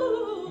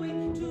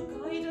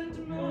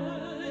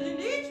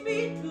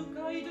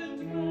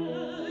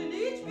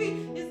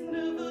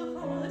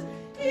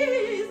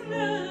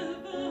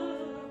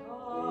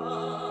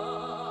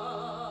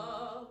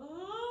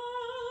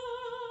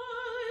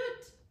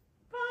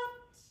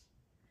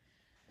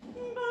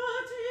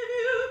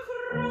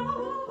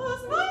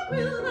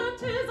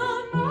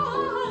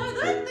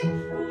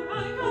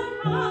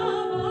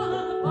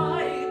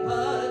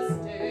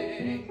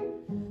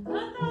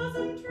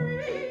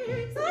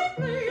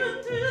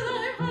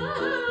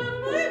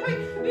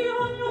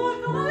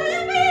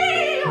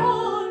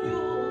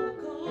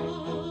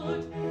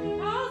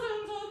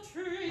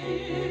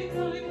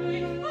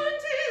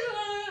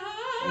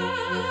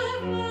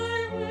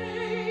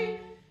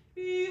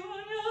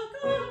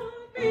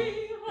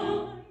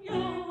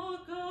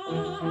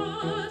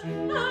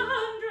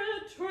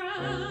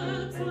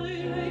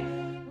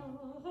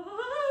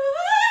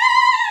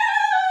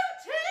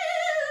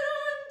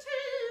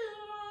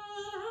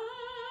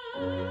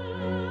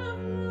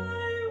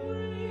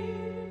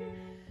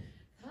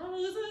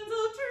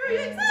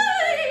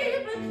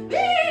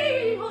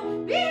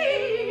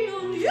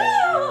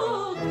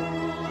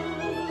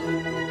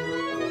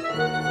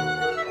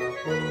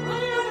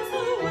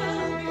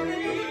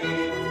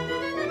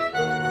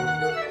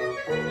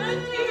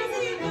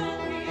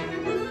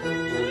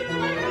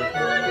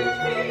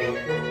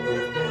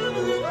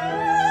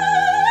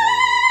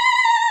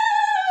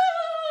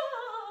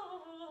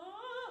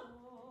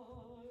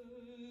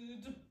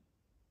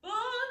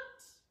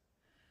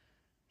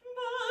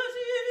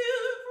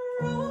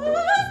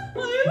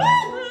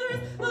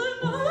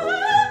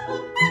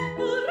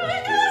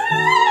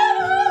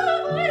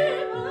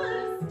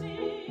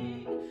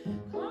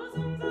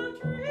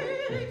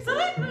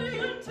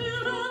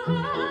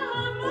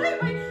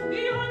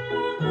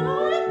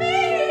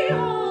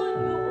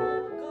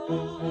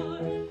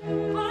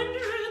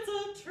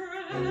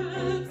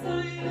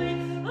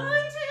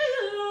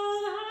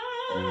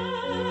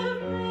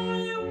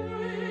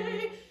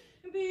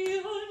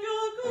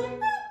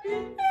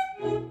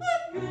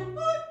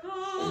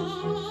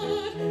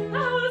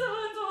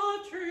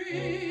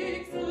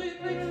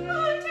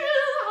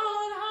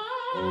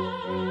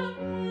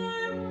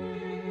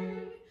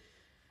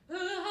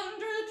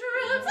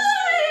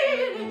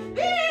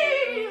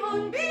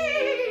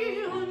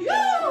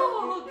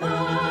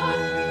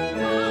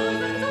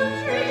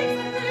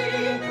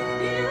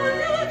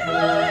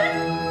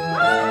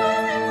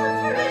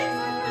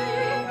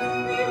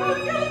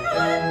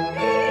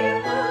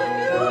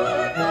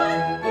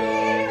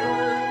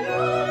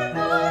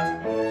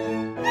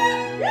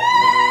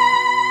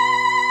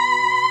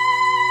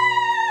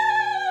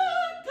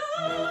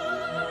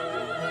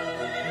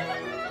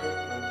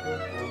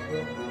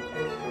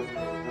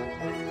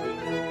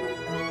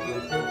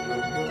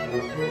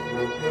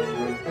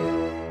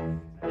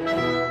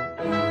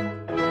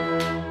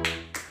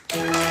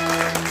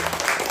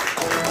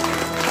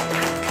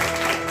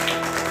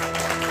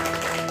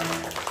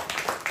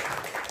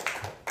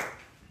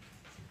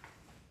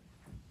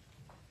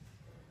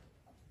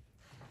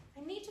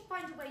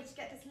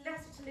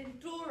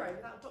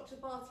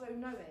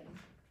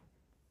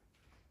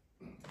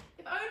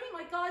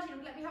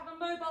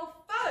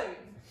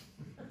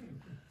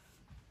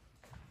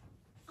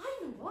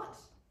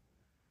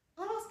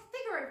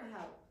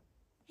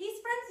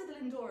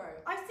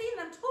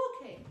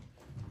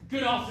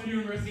Good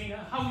afternoon,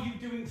 Rossina. How are you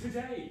doing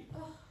today?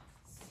 Oh,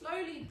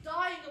 slowly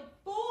dying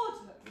of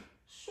boredom.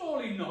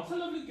 Surely not. A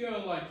lovely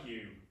girl like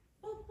you.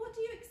 Well, what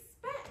do you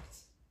expect?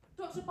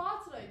 Dr.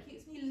 Bartolo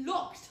keeps me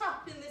locked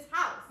up in this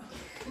house.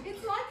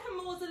 It's like a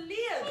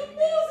mausoleum. A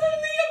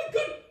mausoleum?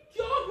 Good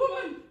God,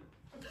 woman!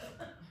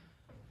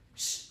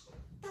 Shh!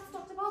 That's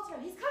Dr. Bartolo.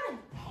 He's coming.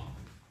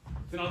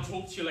 Then I'll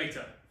talk to you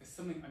later. There's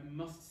something I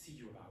must see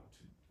you about.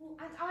 Well,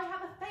 and I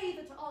have a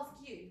favour to ask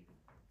you.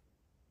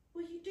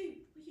 Will you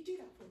do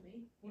that for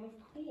me? Well,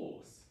 of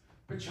course.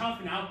 But ciao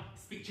for now.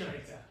 Speak to you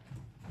later.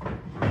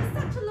 He's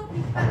such a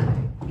lovely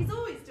fellow. He's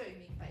always doing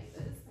me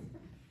favours.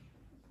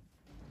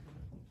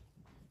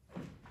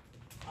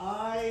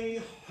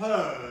 I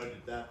heard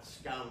that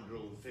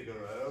scoundrel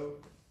Figaro.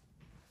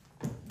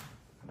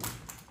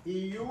 He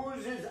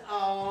uses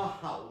our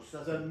house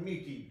as a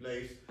meeting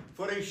place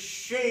for his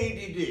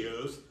shady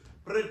deals,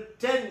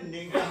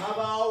 pretending to have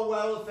our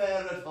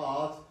welfare at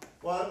heart,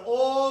 while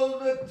all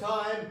the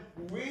time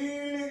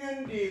wheeling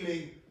and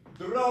dealing,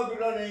 drug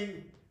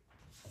running,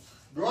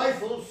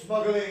 rifle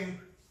smuggling.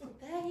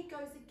 There he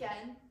goes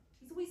again.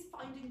 He's always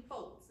finding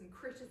faults and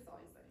criticising.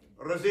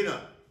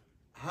 Rosina,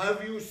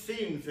 have you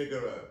seen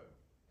Figaro?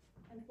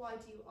 And why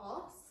do you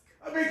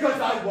ask?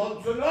 Because I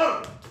want to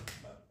know.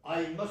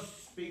 I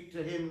must speak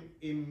to him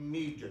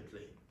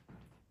immediately.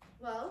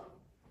 Well,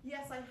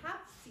 yes, I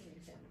have seen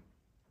him.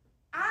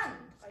 And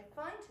I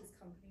find his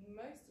company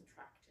most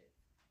attractive,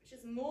 which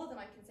is more than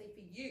I can say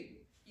for you,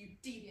 you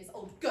devious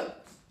old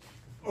goat.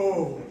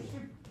 Oh,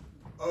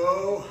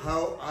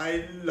 how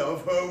I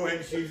love her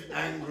when she's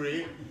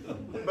angry.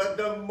 But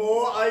the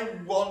more I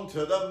want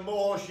her, the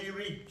more she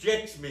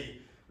rejects me.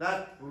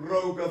 That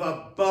rogue of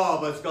a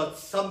barber's got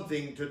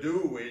something to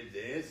do with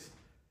this.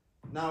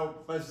 Now,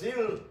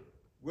 Basile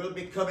will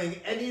be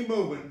coming any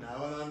moment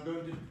now, and I'm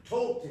going to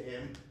talk to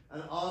him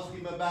and ask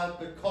him about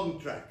the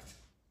contract.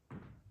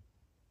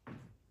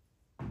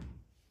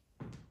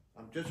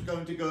 I'm just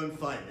going to go and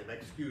find him,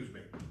 excuse me.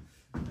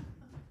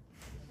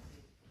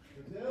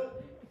 Basile?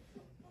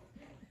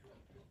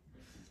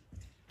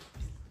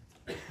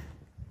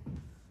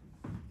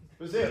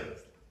 Basile,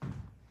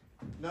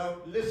 now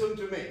listen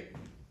to me.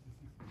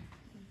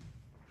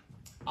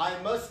 I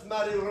must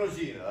marry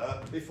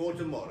Rosina before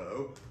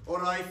tomorrow,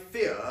 or I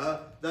fear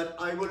that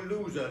I will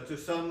lose her to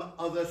some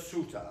other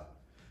suitor.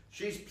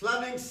 She's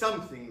planning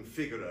something,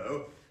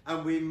 Figaro,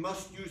 and we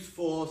must use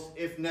force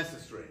if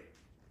necessary.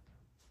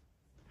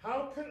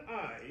 How can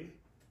I,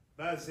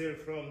 Basil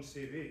from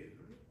Seville,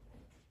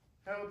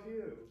 help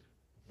you?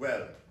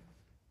 Well,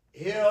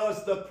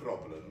 here's the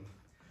problem.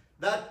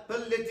 That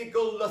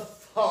political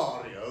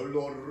Lothario,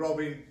 Lord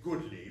Robin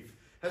Goodleaf,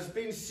 has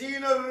been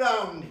seen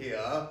around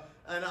here,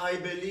 and I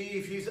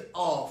believe he's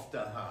after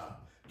her.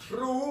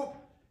 True,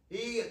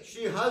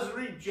 she has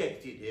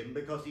rejected him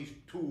because he's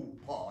too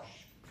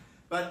posh,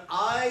 but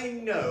I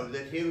know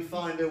that he'll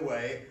find a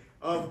way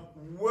of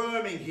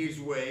worming his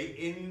way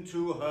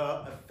into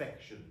her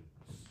affections.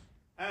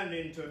 And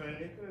into her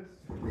knickers.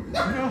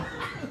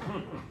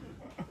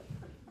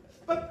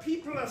 But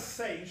people are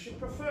saying she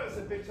prefers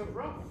a bit of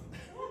rough.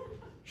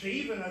 She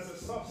even has a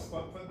soft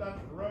spot for that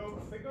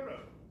rogue Figaro.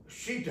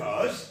 She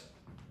does?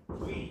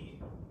 We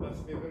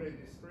must be very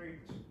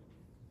discreet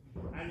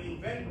and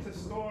invent a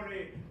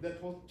story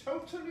that will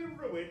totally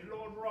ruin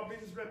Lord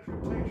Robin's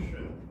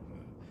reputation.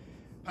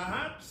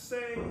 Perhaps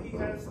say he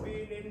has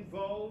been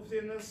involved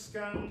in a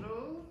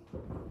scandal?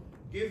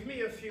 Give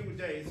me a few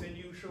days and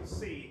you shall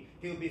see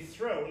he'll be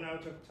thrown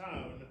out of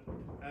town,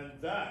 and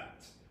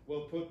that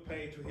will put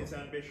pay to his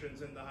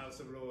ambitions in the House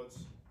of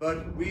Lords.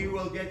 But we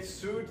will get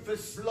sued for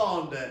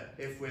slander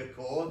if we're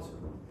caught.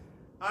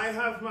 I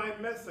have my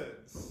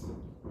methods,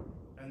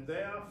 and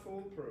they are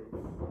foolproof.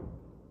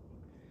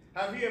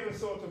 Have you ever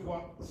thought of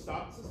what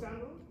starts a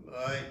scandal?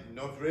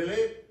 Not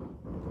really.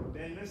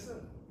 Then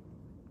listen,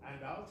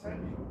 and I'll tell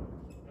you.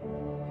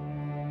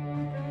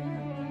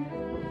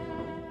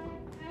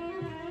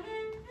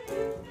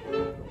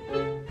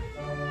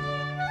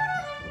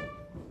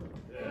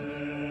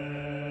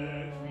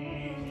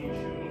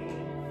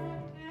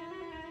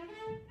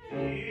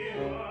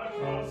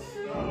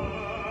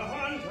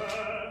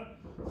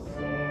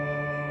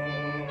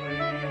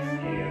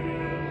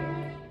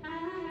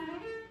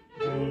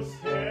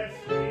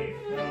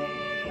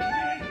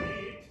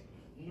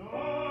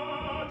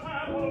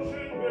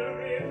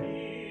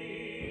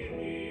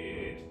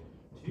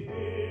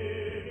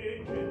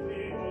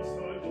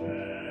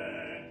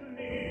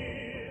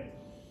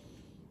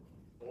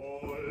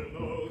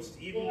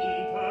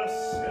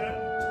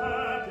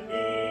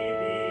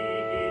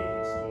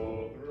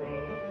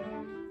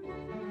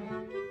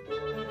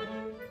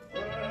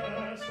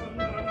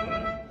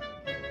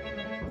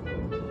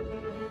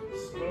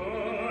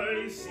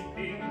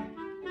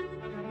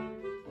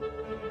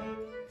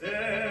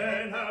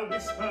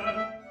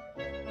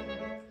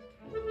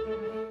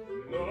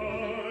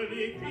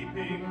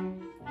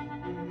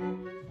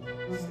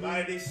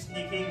 Slyly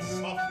sneaking,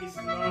 softly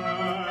sliding,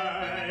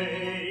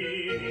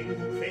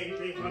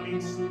 faintly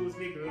humming,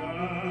 smoothly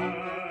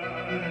gliding.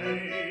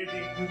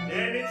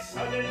 Then it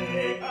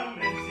suddenly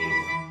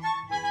commences,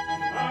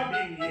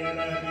 coming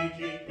nearer,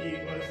 reaching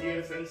people's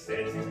ears and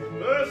senses.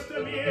 First a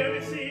mere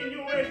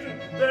insinuation,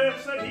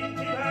 there's a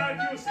hinted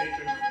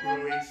accusation,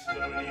 growing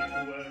slowly to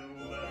a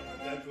rumor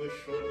that will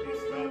shortly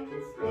start to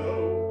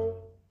float.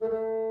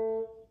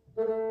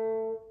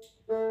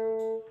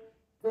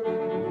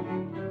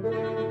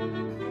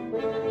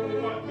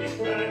 What this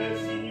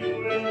fantasy you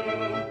will know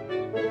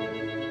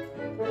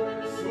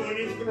soon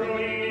is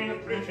growing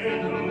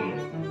crescendo,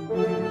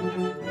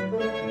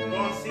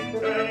 gossip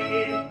turning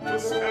into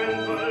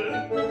scandal,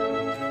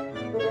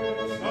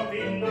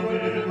 stopping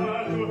nowhere to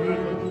hurdle,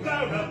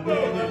 louder,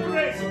 bolder,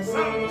 bracing,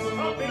 sound,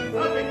 stopping,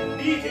 thumping,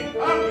 beating,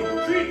 pounding,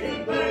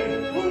 shrieking,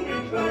 banging,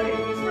 moving,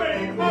 clanging,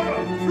 spreading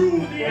horror through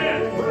the air,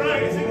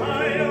 rising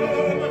high,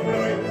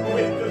 overflowing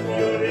with the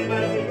fury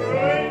that is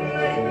growing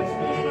like the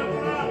stream of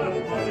lava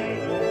falling.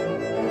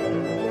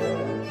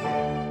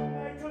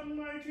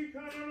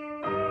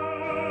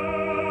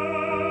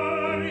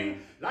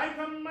 Like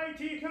a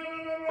mighty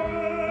cannon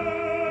roaring,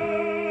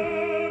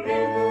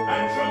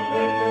 and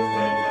tremendous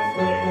tempest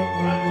raging,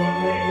 and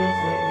tornadoes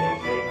rolling,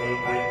 shaking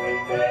like the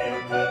day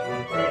of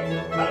judgment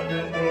breaking,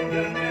 thunder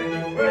rolling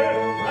everywhere,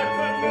 a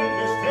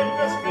tremendous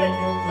tempest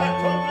raging, and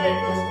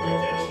tornadoes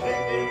splitting,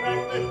 shaking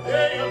like the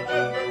day of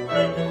judgment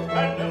breaking,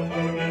 thunder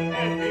rolling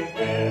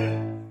everywhere.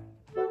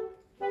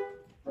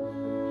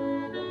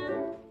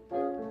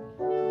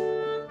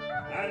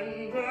 And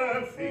the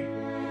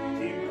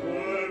victim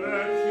were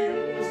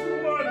accused,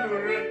 one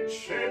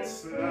wretched,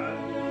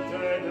 slandered,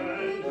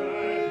 and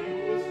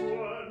abused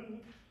one,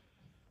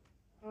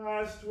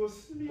 as to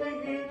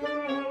sneaking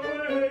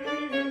away,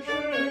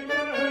 shaking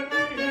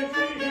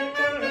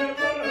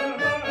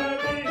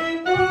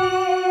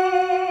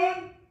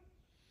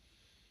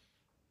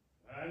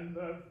and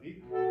the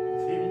victim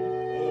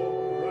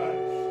or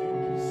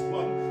accused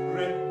one,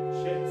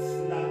 wretched,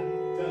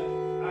 slandered,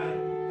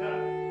 and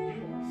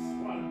abused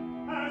one,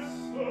 as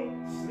to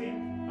sleep.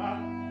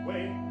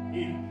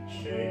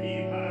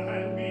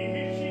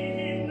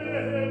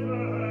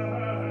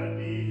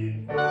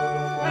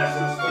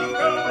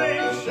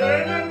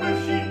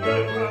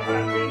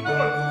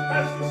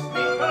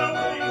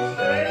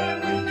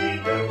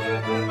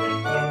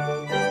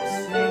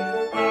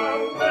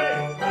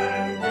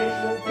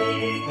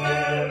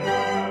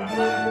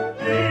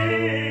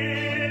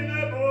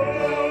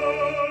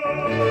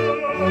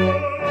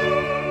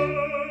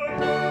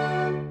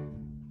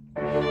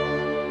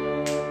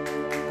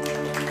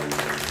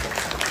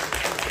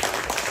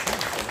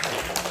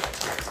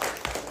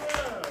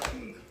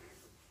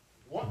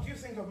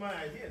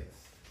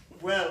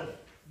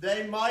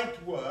 They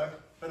might work,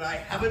 but I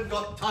haven't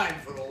got time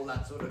for all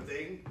that sort of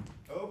thing.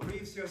 Oh,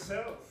 please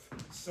yourself,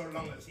 so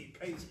long as he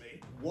pays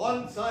me.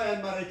 Once I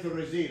am married to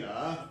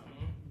Rossina,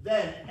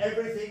 then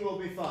everything will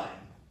be fine.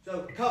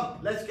 So come,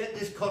 let's get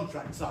this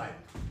contract signed.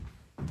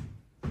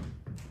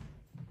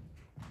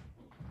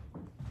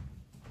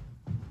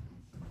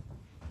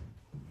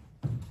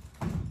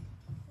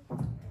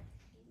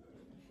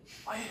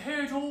 I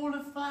heard all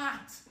of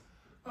that.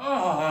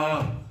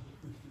 Ah,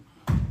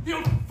 the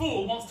old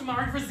fool wants to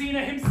marry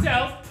Rossina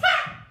himself.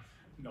 Pah!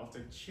 Not a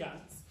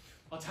chance.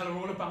 I'll tell her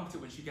all about it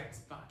when she gets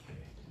back here.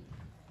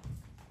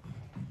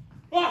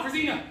 Ah,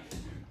 Rossina!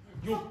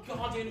 Your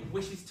guardian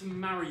wishes to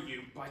marry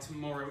you by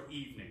tomorrow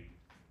evening.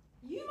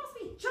 You must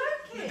be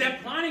joking! They're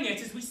planning it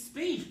as we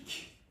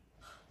speak.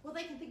 Well,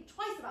 they can think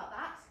twice about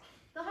that.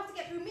 They'll have to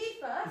get through me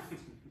first.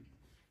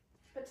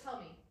 But tell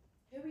me,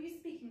 who were you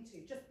speaking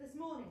to just this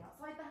morning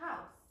outside the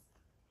house?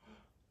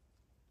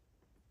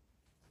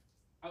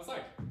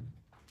 Outside,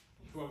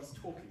 who I was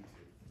talking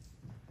to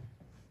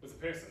was a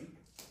person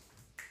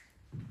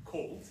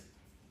called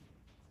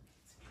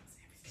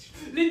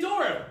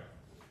Lindoro,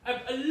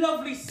 a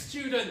lovely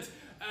student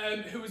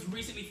who has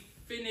recently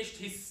finished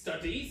his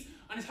studies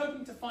and is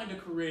hoping to find a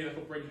career that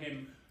will bring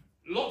him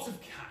lots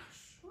of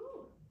cash.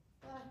 Ooh,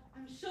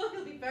 I'm sure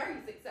he'll be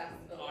very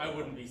successful. I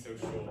wouldn't be so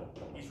sure.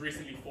 He's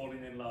recently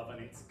fallen in love and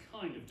it's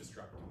kind of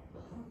distracting him.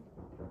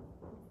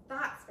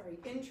 That's very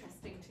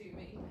interesting to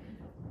me.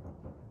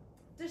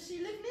 Does she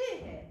live near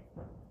here?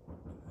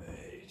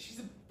 She's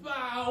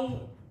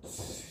about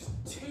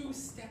 2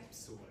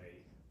 steps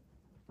away.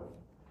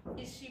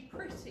 Is she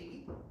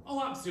pretty?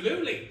 Oh,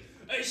 absolutely.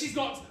 She's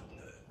got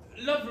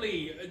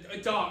lovely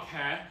dark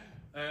hair,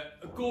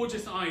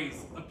 gorgeous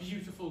eyes, a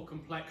beautiful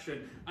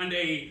complexion, and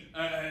a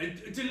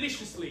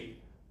deliciously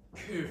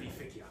curvy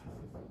figure.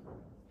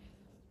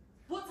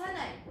 What's her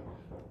name?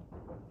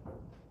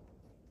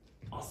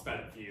 I'll spell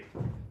it for you.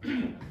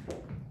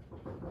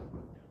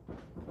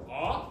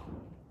 R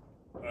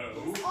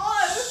O.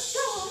 Oh,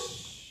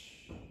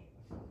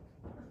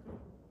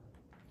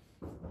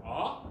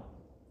 R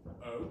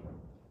O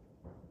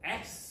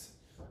S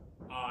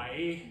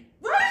I.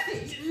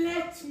 Rosie!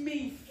 Let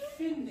me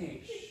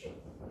finish,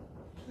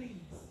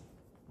 please.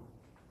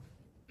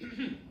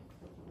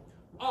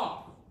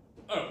 R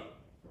O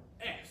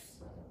S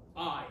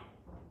I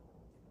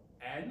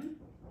N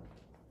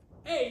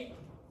A.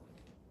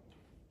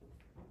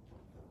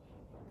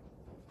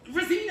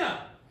 Rossina!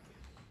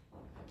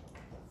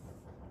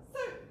 So,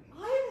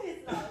 I'm his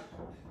love.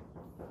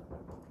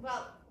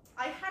 Well,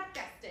 I had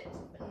guessed it,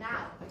 but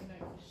now I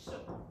know for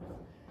sure.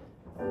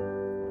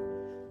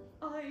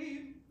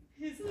 I'm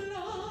his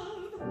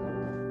love.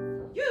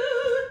 You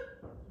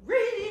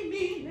really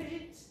mean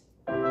it.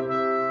 I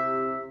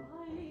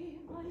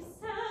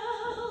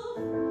myself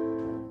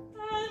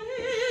am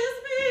his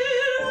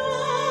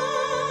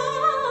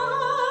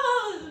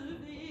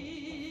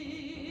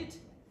beloved.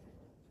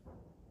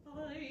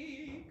 I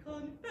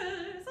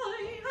confess I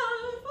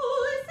have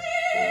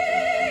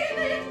foreseen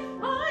it.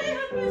 I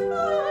admit I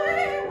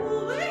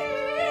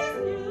always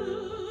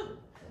knew.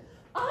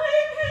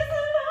 I'm his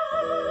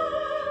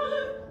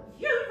love.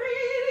 You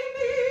really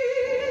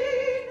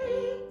mean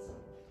it.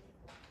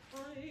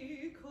 I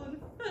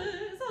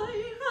confess I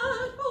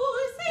have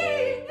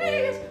foreseen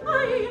it. I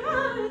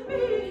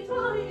admit I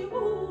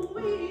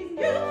always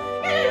knew.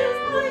 Yes,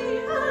 I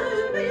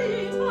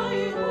admit I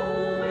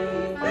always knew.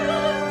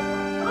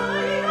 I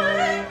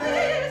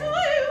admit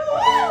I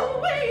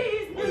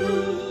always knew.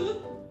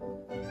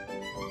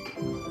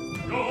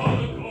 You're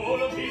the goal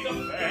of his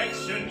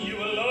affection, you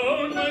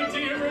alone, my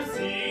dear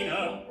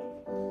Rossina.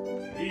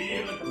 He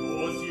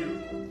adores you.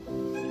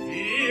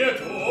 He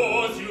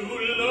adores you,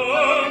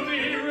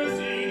 lovely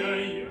Rossina.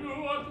 You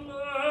are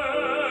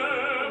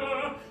clever,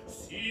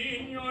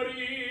 signorina.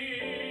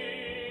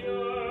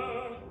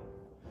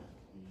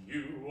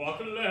 You are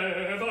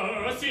clever,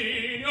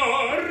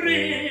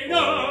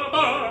 signorina.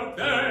 But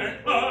then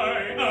I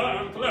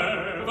am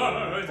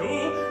clever too.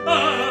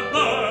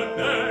 But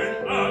then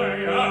I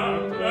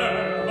am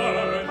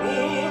clever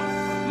too.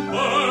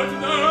 But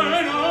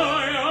then I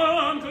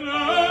am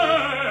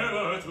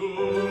clever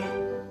too.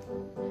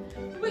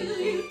 Will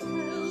you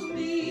tell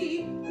me?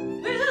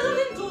 Will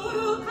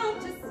Lindoro come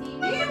to see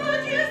me?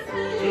 Would you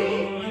say?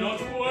 Do not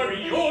worry,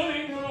 your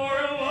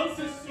Lindora wants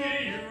to see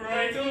you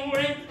right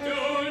away. Do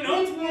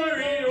not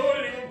worry, your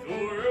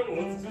Lindora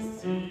wants to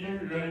see you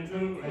right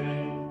away.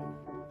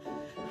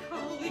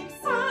 How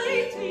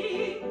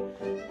exciting!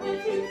 Will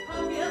you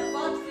come here,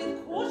 but with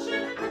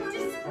caution and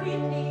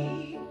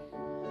discreetly?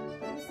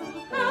 I'm so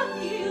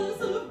happy, oh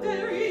so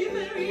very,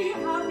 very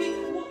happy.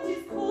 What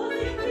is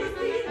causing this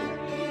delay?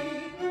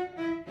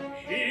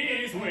 He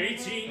is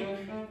waiting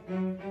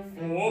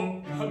for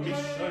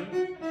permission,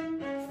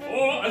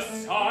 for a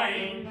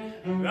sign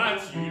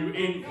that you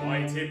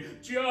invite him.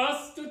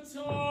 Just a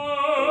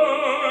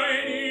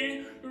tiny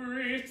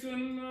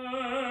written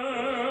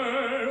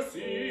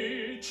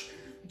message,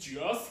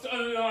 just a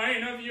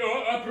line of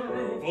your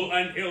approval,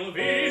 and he'll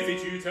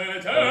visit you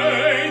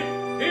today.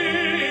 He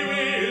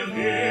will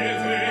visit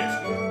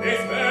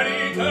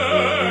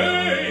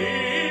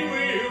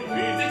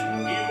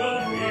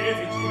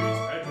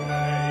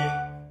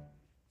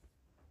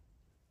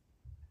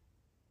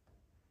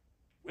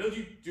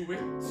do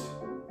it?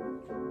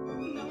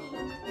 No,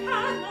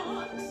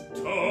 cannot.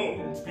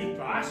 Don't be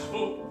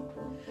bashful.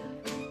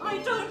 I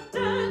don't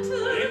dare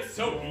to. It's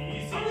so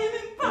easy. I'm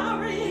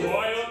embarrassed.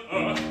 Why on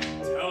earth?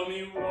 Tell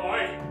me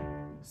why.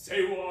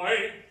 Say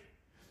why.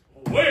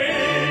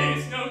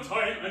 Waste no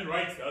time and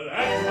write the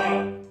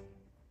letter.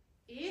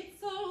 It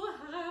so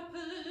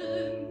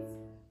happens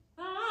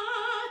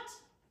that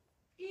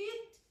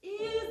it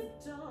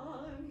is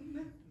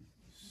done.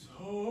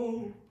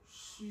 So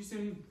she's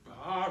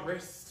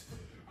embarrassed.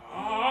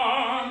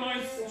 Am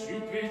I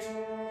stupid?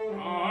 Am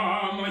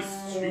I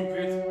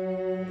stupid?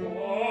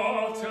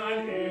 What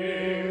an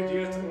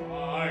idiot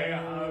I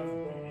have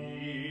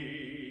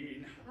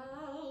been.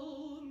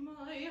 How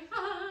my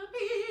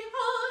happy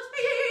heart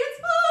beats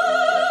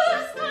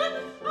fast,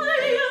 I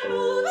am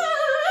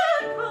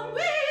overcome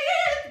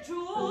with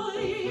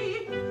joy.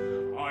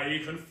 I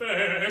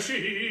confess she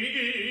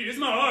is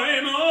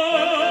my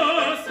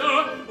master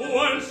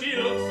when she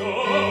looks so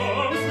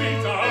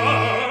sweet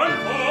and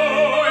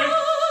coy.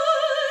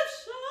 Love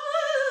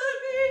shall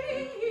be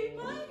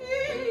my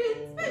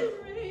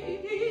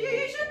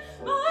inspiration,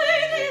 my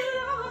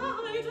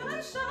delight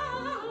and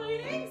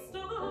shining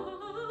star.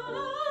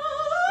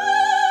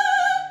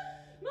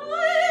 My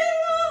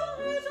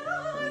light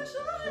and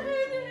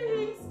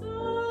shining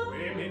star.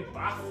 Women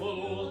baffle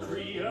all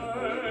creation.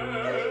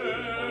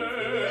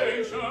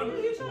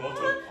 What a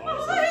puzzle, what a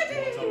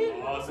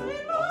puzzle, what a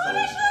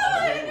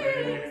puzzle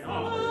women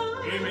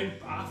are. Women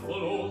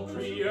baffle all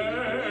creation.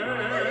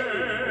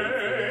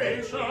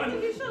 What a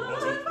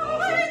puzzle, what a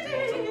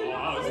puzzle,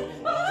 what a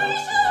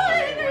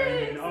puzzle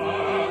women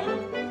are.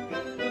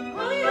 I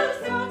am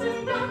certain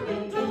that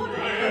in dawn.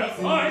 Yes,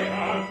 I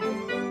am.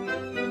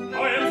 I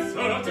am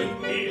certain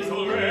he's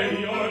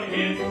already on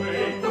his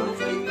way. But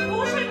with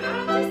caution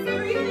and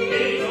discreetly,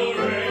 He's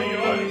already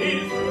on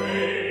his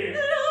way.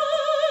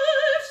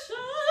 love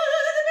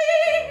shall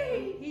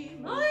be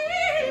my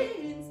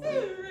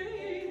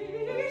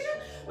inspiration,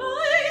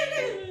 my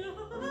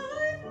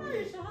delight, my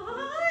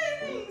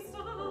shining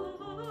star.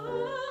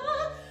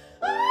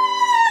 Ah,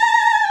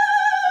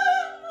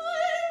 my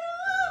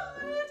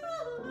light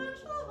and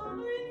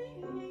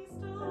shining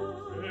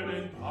star.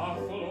 Women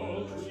baffle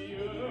all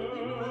creation.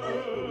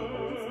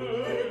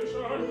 What a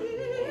puzzle,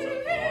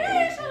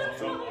 what a puzzle,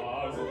 what a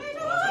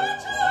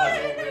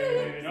puzzle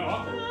women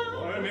are.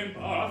 Women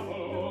baffle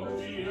all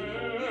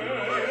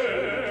creation. What a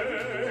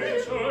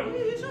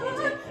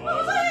puzzle,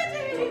 what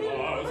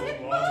a puzzle,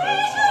 what a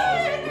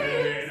puzzle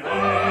women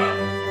are.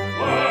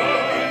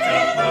 What a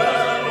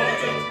puzzle,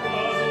 what a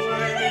puzzle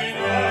women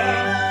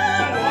are.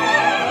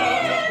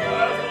 What a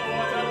puzzle,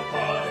 what a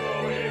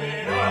puzzle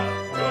women are.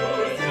 To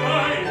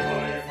shine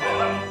my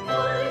fire.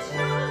 My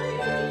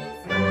shining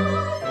star.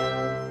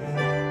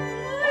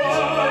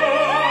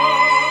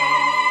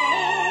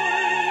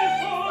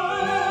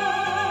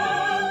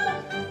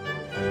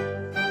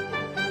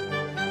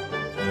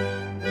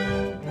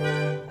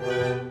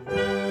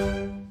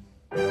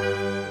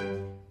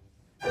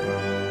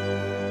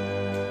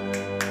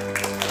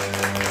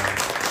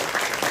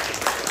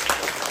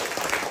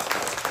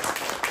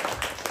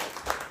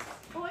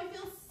 Oh, I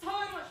feel so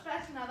much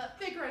better now that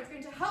Figaro is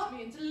going to help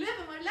me and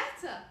deliver my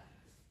letter.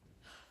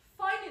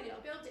 Finally,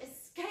 I'll be able to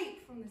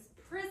escape from this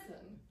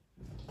prison.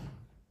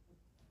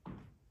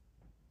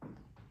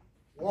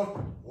 What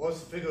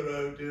was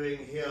Figaro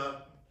doing here?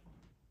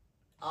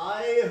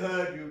 I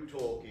heard you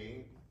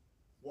talking.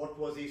 What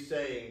was he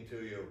saying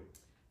to you?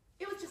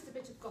 It was just a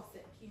bit of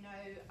gossip, you know,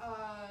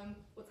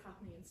 what's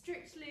happening in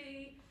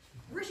Strictly,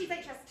 Rishi's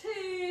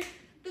HS2,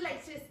 the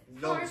latest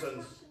Nonsense.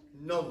 correspondence.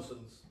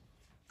 Nonsense.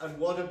 And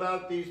what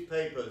about these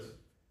papers?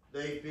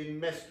 They've been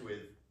messed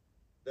with.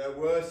 There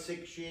were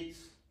 6 sheets,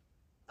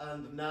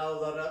 and now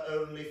there are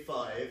only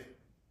 5.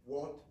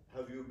 What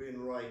have you been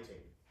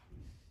writing?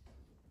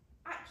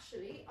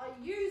 Actually, I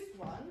used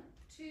one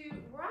to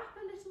wrap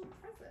a little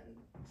present.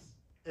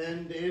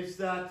 And is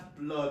that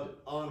blood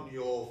on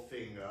your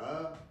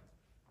finger?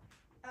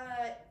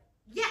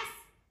 Yes!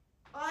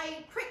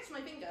 I pricked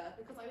my finger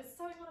because I was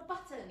sewing on a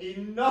button.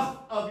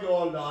 Enough of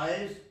your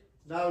lies.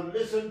 Now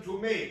listen to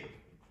me.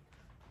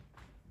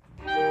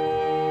 To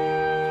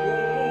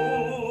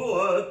a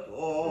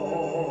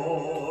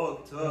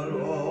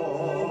doctor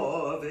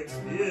of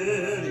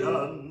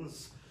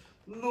experience,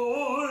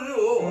 though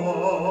you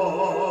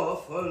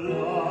offer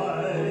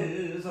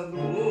lies and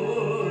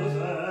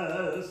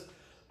loses,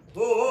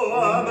 to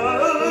a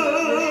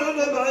man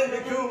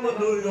like you,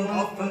 do you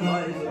offer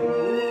lies and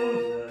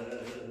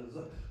loses?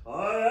 I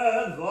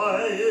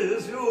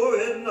advise you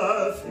in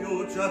the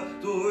future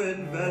to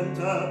invent a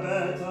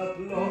better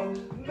plot.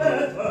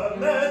 Better,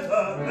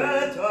 better,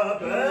 better,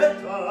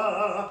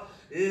 better.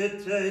 It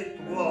takes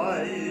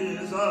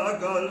wiser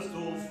girls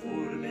to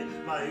fool me,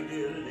 my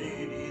dear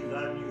lady,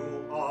 than you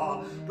are.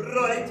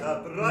 Brighter,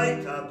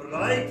 brighter,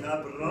 brighter,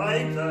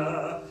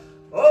 brighter.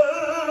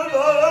 I'll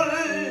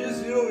advise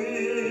you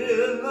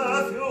in the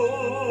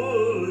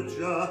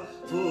future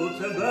to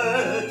the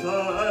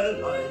better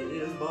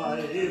lies, my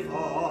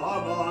far,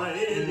 my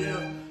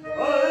dear.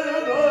 I'll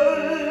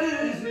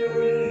advise you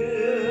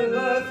in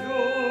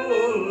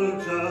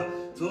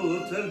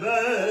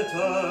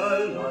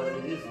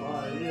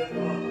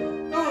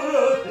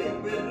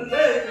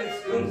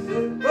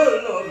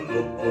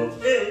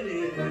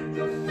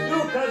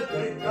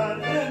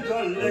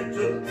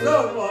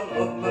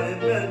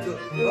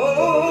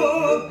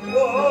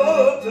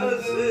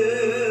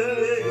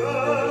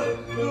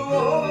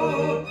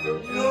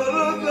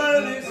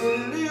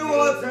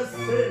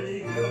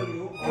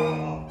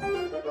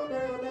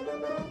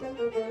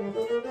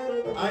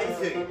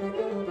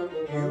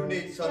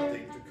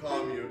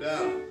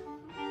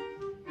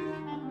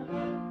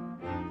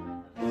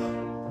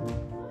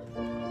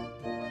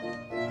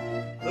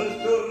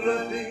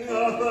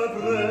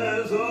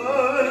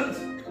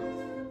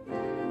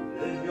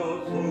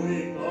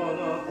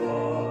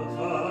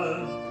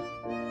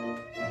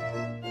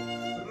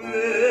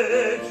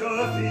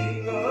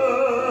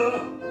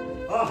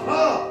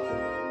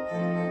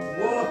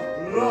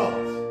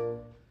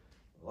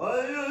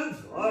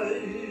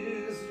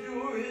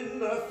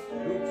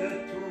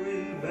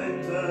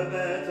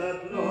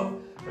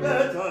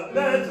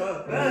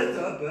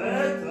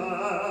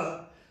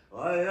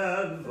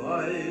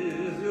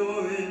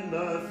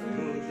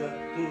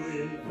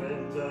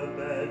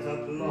suspect a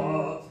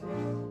plot.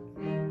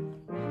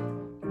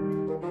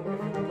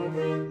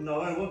 Now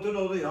I want to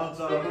know the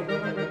answer.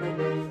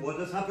 What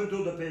has happened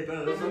to the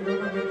papers?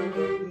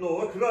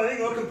 No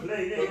crying or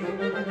complaining.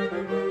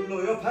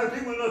 No, your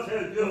packing will not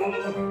help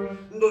you.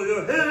 No,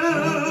 you're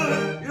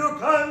here. You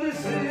kindly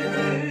see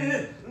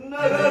me.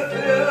 Never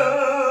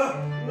fear.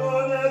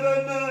 No, never,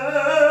 never.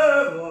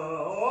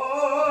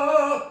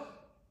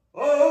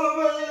 Oh,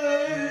 my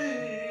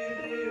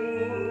lady,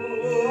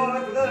 you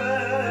are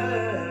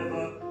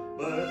clever,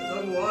 but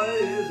I'm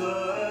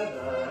wiser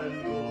than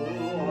you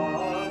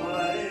are,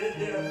 my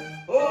dear.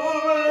 Oh,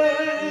 my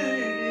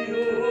lady,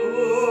 you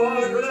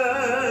are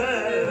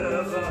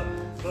clever,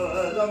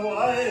 but I'm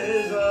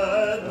wiser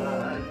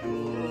than you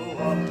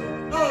are.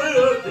 Do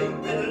you think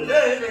me the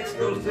lame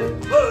exclusive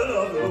full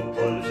of your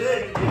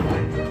bullshit?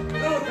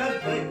 You can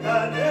take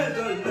an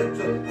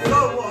intellectual,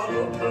 someone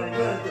who can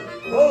get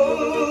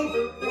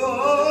oh,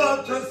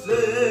 what a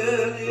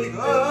silly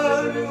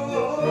girl you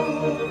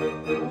are!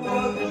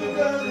 What a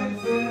very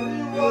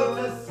silly, what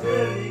a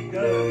silly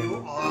girl you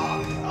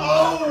are!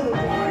 Oh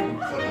my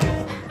goodness!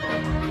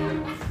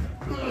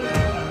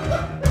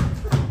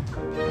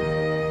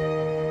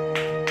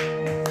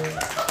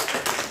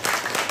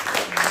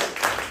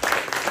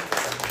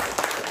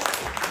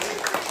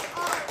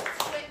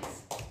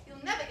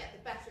 You'll never get the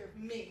better of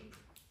me.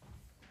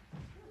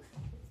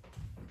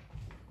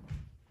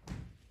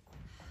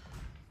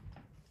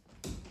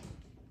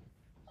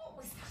 What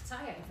was that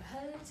I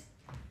overheard?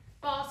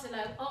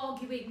 Bartolo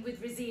arguing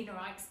with Rossini,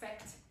 I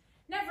expect.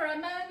 Never a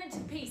moment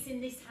of peace in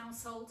this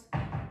household.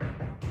 Now,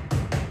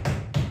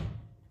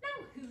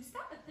 who's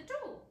that at the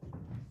door?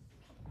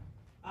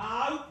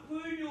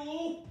 Open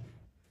up!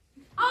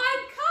 I'm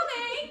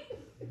coming!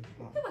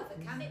 Whoever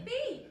can it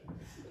be?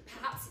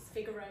 Perhaps it's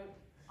Figaro.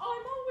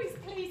 I'm always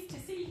pleased to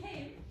see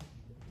him.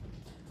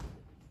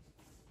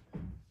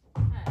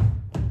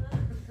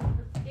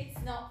 It's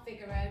not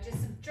Figaro,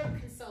 just some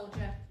drunken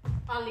soldier.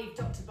 I'll leave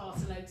Dr.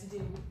 Bartolo to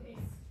deal with this.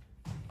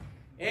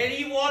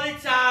 Anyone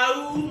at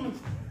home?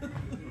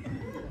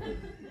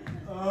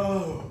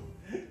 Oh,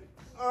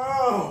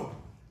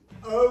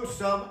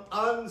 some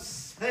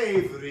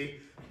unsavoury,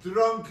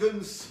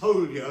 drunken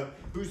soldier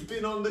who's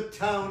been on the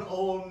town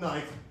all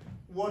night.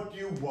 What do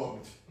you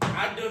want?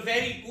 And a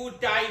very good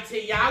day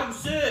to you,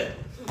 sir.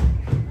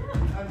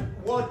 And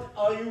what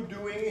are you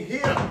doing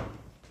here?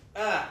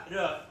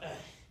 Right.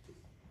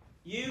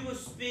 You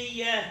must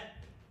be,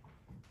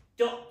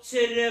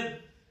 Dr.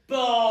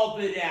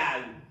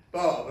 Barbaro.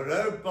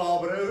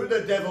 Barbaro, who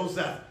the devil's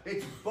that?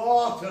 It's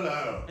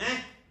Bartolo.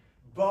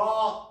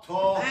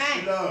 Bartolo.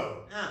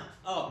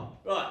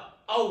 Right.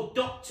 Oh,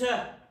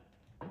 Dr.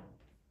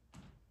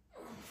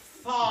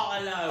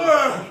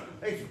 Farlow.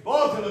 It's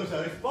Bartolo,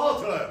 sir, it's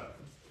Bartolo.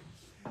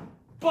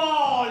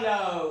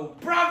 Barlow.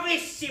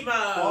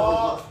 Bravissimo.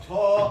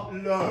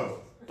 Bartolo.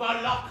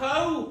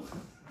 Barlocco.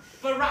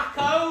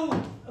 Baracco.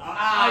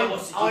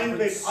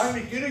 I'm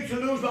beginning to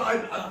lose my...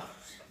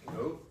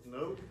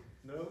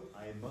 No,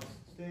 I must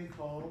stay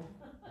calm.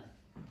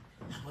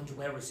 I wonder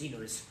where Rossini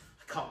is.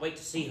 I can't wait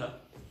to see her.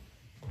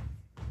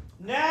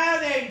 Now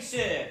then,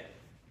 sir.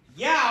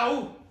 You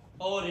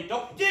are the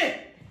doctor.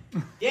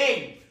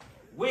 Then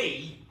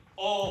we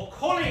are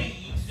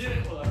colleagues.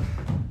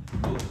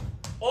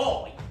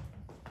 I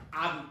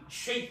am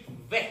chief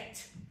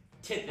vet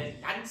to the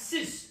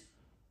Lancers,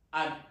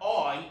 and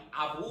I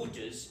have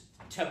orders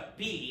to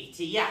be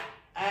to ya.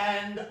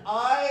 And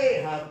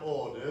I have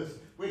orders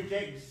which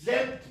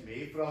exempt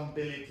me from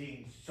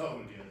billeting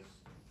soldiers.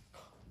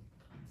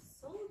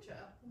 Soldier?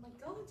 Oh, my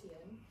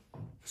guardian.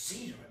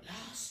 Rossini at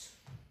last.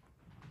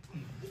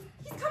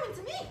 He's coming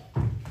to me.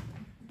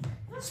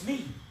 It's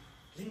me,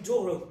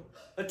 Lindoro,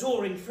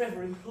 adoring,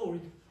 forever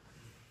imploring.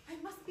 I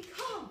must be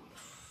calm.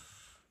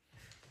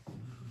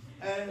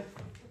 And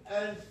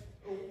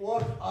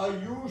what are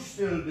you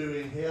still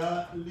doing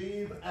here?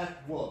 Leave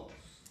at once.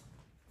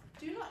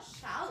 Do not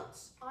shout.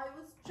 I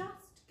was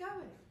just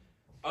going.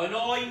 And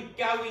I'm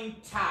going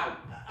town.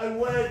 And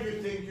where do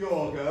you think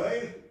you're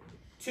going?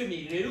 To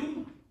me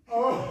room.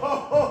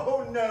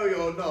 Oh, no,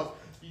 you're not.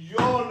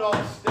 You're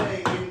not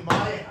staying in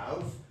my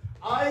house.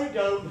 I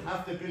don't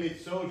have to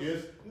billet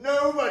soldiers.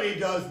 Nobody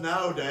does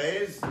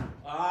nowadays.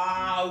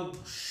 Oh,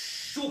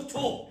 shut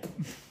up.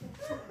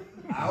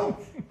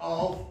 Out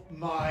of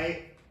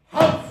my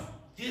house.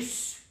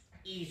 This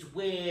is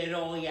where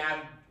I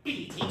am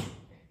billeted.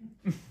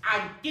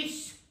 And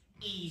this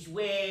is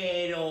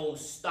where I'll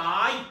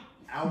stay.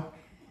 Out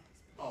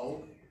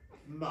of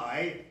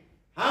my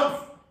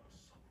house.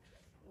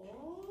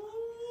 Oh,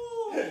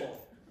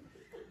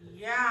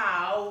 you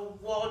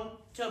want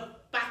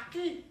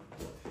tobacco?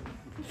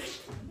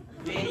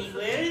 Very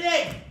well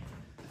then.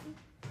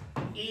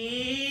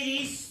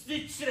 Here is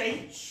the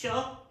trench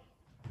shop.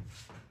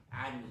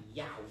 And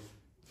you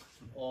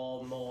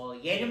are my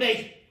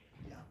enemy.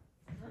 Yeah.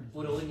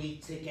 But I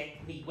need to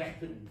get me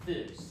weapon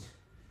first.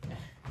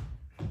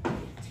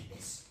 Take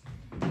this.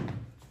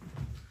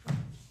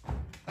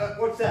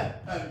 What's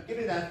that? Give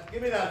me that.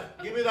 Give me that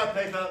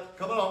paper.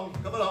 Come along.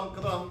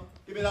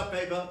 Give me that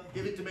paper.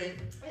 Give it to me.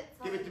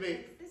 Give it to me.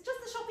 It's just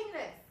a shopping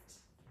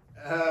list.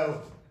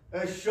 Oh,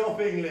 a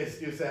shopping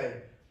list, you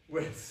say?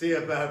 We'll see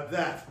about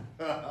that.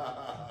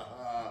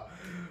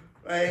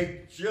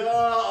 A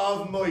jar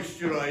of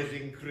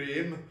moisturising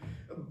cream,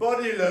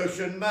 body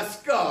lotion,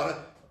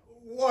 mascara.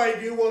 Why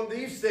do you want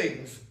these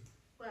things?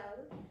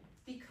 Well,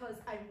 because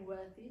I'm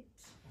worth it.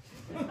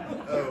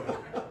 Oh,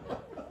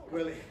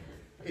 well,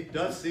 it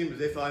does seem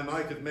as if I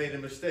might have made a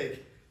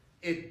mistake.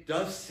 It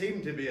does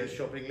seem to be a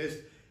shopping list.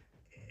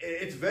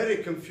 It's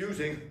very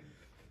confusing.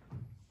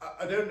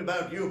 I don't know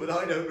about you, but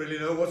I don't really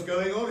know what's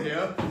going on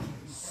here.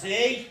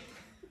 See?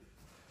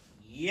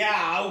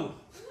 You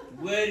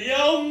were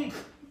wrong.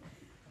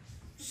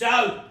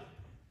 So,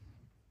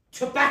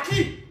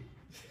 tobacco?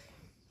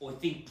 I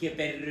think you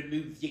better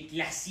remove your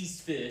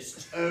glasses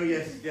first. Oh,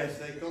 yes,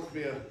 they cost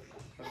me a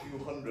few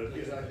hundred.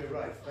 Yes, you're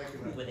right. Thank you,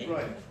 Over ma'am. there.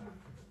 Right.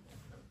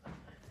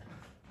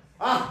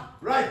 Ah,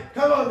 right.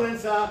 Come on then,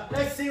 sir.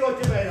 Let's see what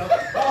you're made of.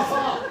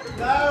 Oh,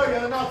 no,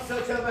 you're not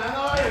such a man,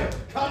 are you?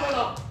 Come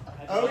on.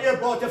 Oh, you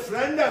bought a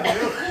friend, have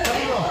you?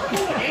 Come on.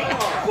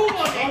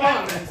 Come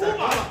on then, sir.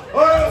 Come on.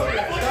 Oh,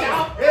 yes.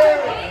 Here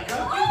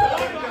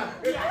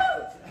we go.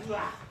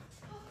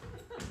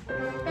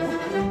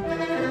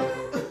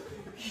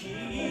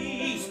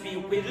 He's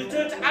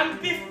bewildered and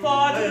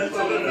befuddled.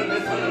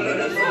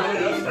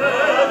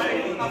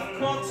 I've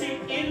caught him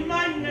in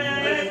my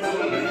net.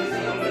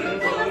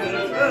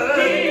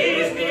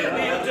 He's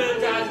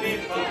bewildered and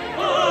befuddled.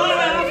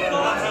 I've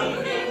caught him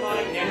in my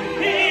net.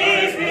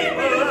 He's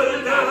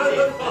bewildered and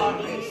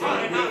befuddled. I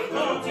have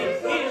caught him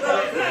in my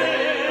net. I have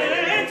caught him in my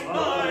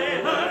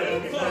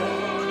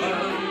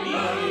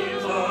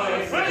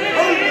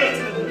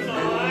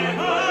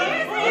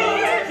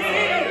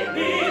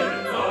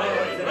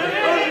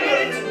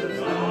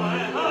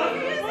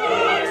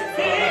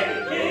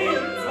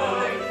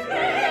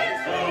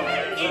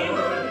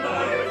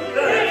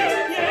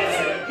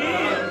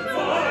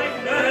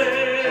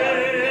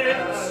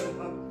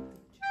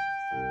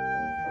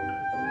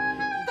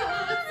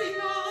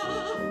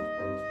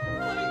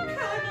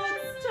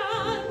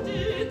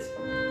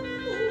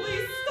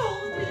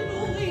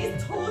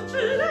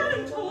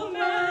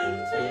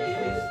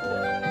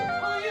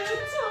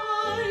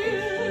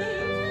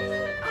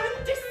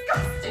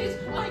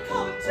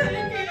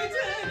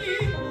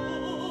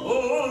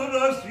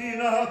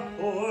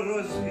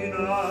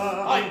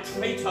I'm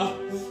traitor.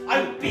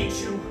 I'll beat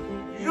you.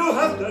 You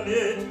have done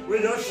it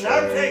with your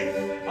shouting.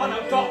 I'm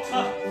a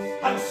doctor.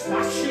 I'll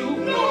smash you.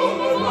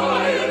 No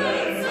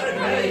violence, I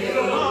beg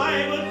you.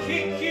 I will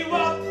kick you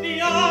up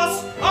the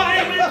arse.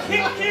 I will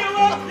kick you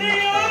up the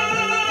arse.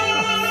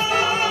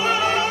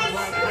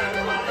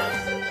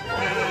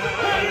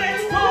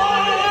 Let's go.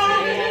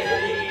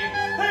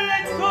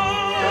 Let's go.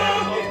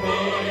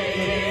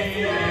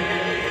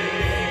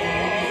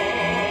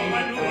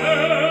 And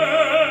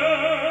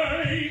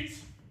wait.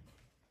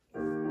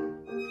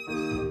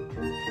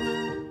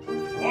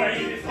 Why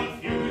this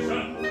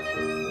confusion?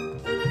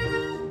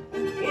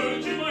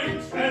 Would you mind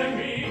telling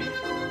me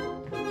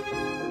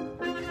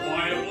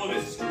why all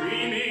this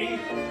screaming,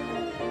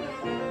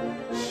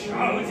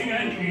 shouting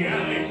and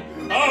yelling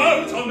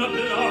out on the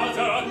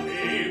plaza?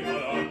 People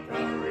are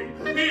gathering.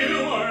 You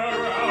are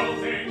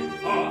arousing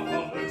half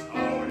of the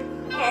town.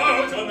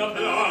 Out on the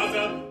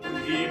plaza,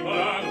 people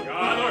are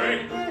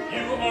gathering.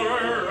 You are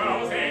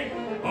arousing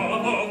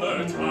half of the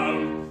town.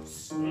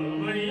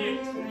 Somebody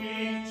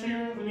entreat you,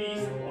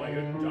 please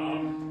quiet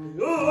down.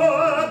 You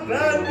are a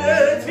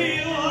bandit.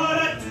 You are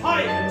a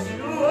tyrant.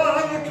 You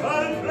are a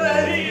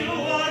conflict. You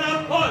are a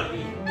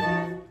bully.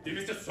 Dear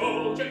Mr.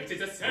 Soldier, it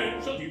is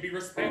essential you be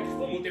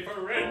respectful, more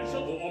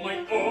differential. For on my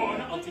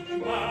own, I'll teach you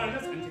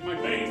manners and take my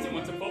place in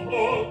once and for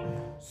all.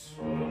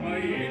 So I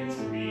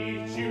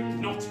entreat you,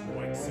 not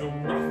quite so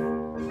rough.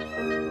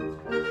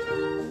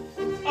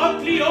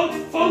 Ugly old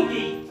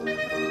fogey.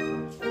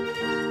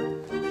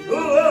 You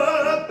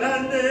are a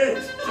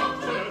bandit.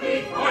 Doctor, be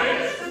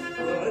quiet.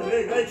 I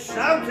make like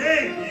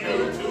shouting. You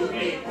two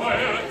be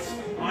quiet.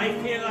 I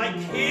feel like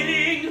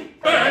killing.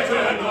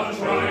 Better not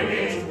try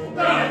it.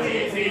 That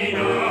is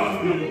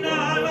enough.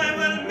 Now I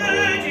will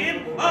murder him.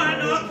 I'll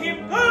knock him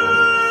down.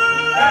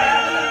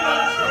 Better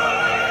not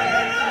try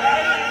it.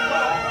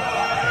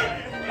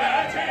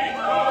 Let it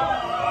go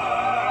by.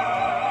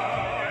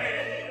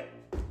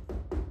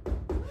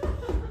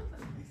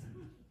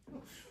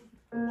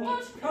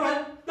 What can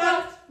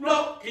that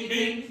knocking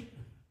mean?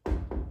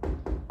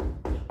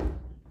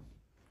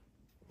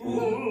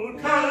 Who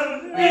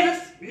can it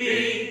be?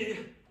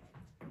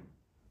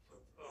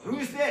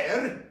 Who's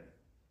there?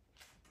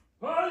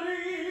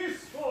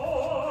 Police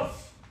force!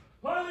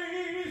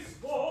 Police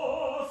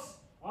force!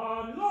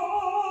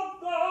 Unlock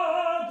the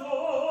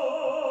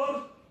door!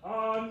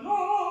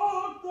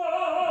 Unlock the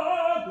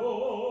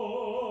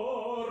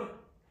door!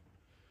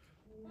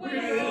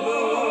 We'll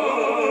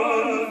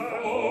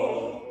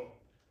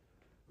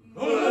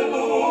The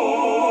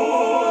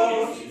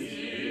Lord is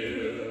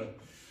here.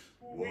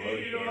 We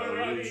are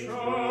in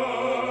trouble.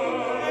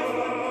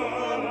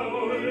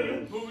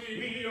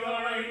 We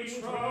are in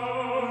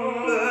trouble.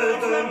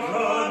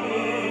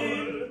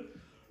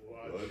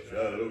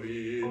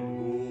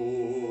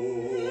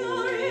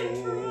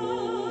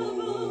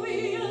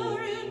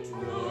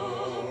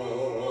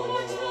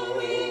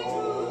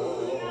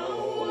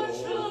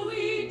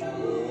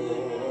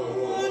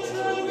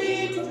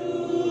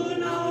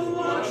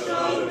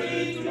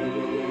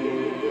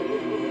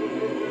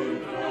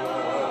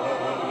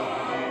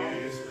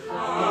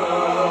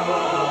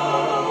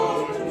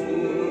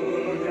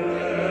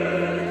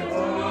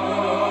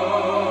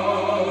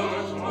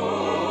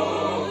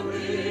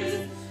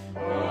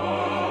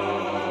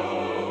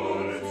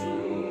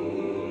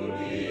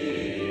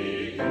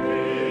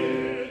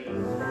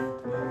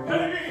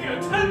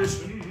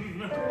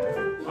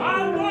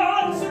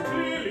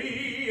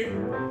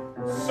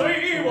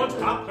 say what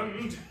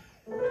happened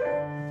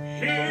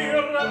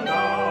here and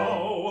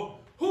now.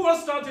 Who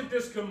has started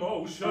this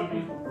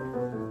commotion?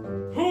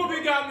 Who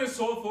began this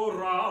awful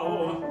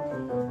row?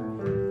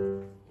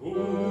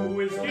 Who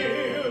is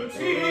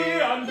guilty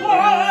and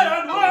why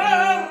and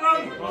where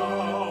and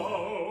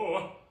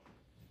how?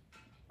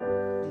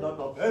 Not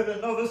my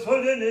parent of a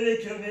soldier nearly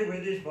killed me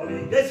with his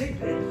volley. Yes, he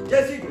did.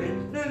 Yes, he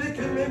did. Nearly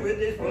killed me with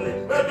his volley.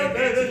 Not my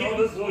parent of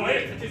a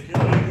soldier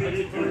killed me with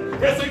his volley.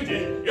 Yes, I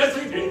did. Yes,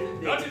 I did.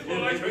 That is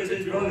all I tried to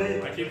do.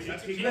 I keep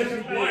keeping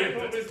it quiet.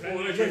 That is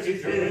all I tried to do.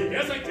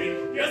 Yes, I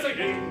did. Yes, I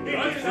did.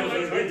 That is all I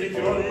tried to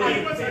do. I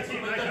was a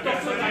team like a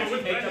doctor. I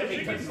would make a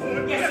big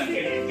concern. Yes, he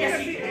did. Yes,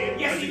 he did.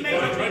 Yes, he made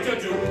what I tried to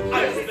do.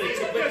 I was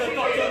fitted with the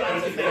doctor. I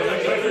was made what I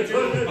tried to do.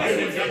 I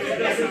said, yes,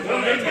 it was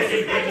I tried to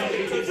do. I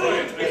keep it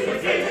quiet. I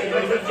said, yes, it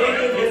was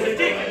yes, he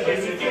did.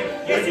 Yes, he did.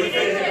 Yes, he did.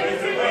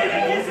 Yes, he did.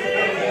 Yes, he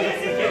did.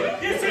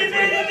 Yes, he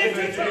did.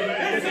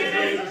 Yes, he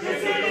did.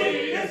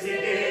 Yes, he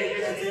did.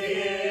 Yes, he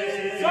did.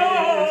 So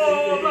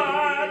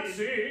that's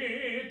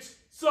it.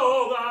 So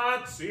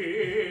that's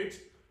it.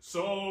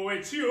 So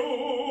it's you.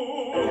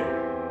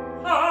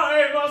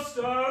 I must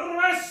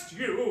arrest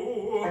you.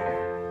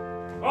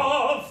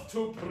 Off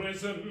to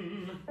prison.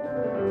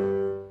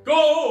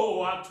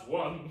 Go at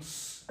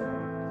once.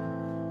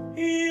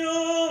 You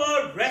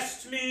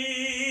arrest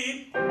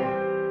me.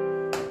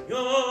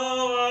 You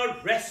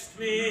arrest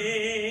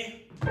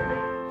me.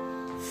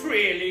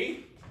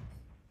 Freely.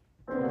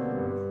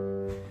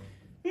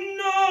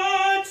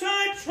 Not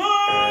a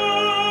chance.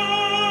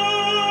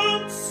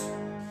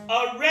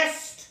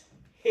 Arrest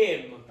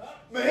him.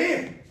 Me?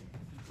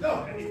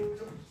 No.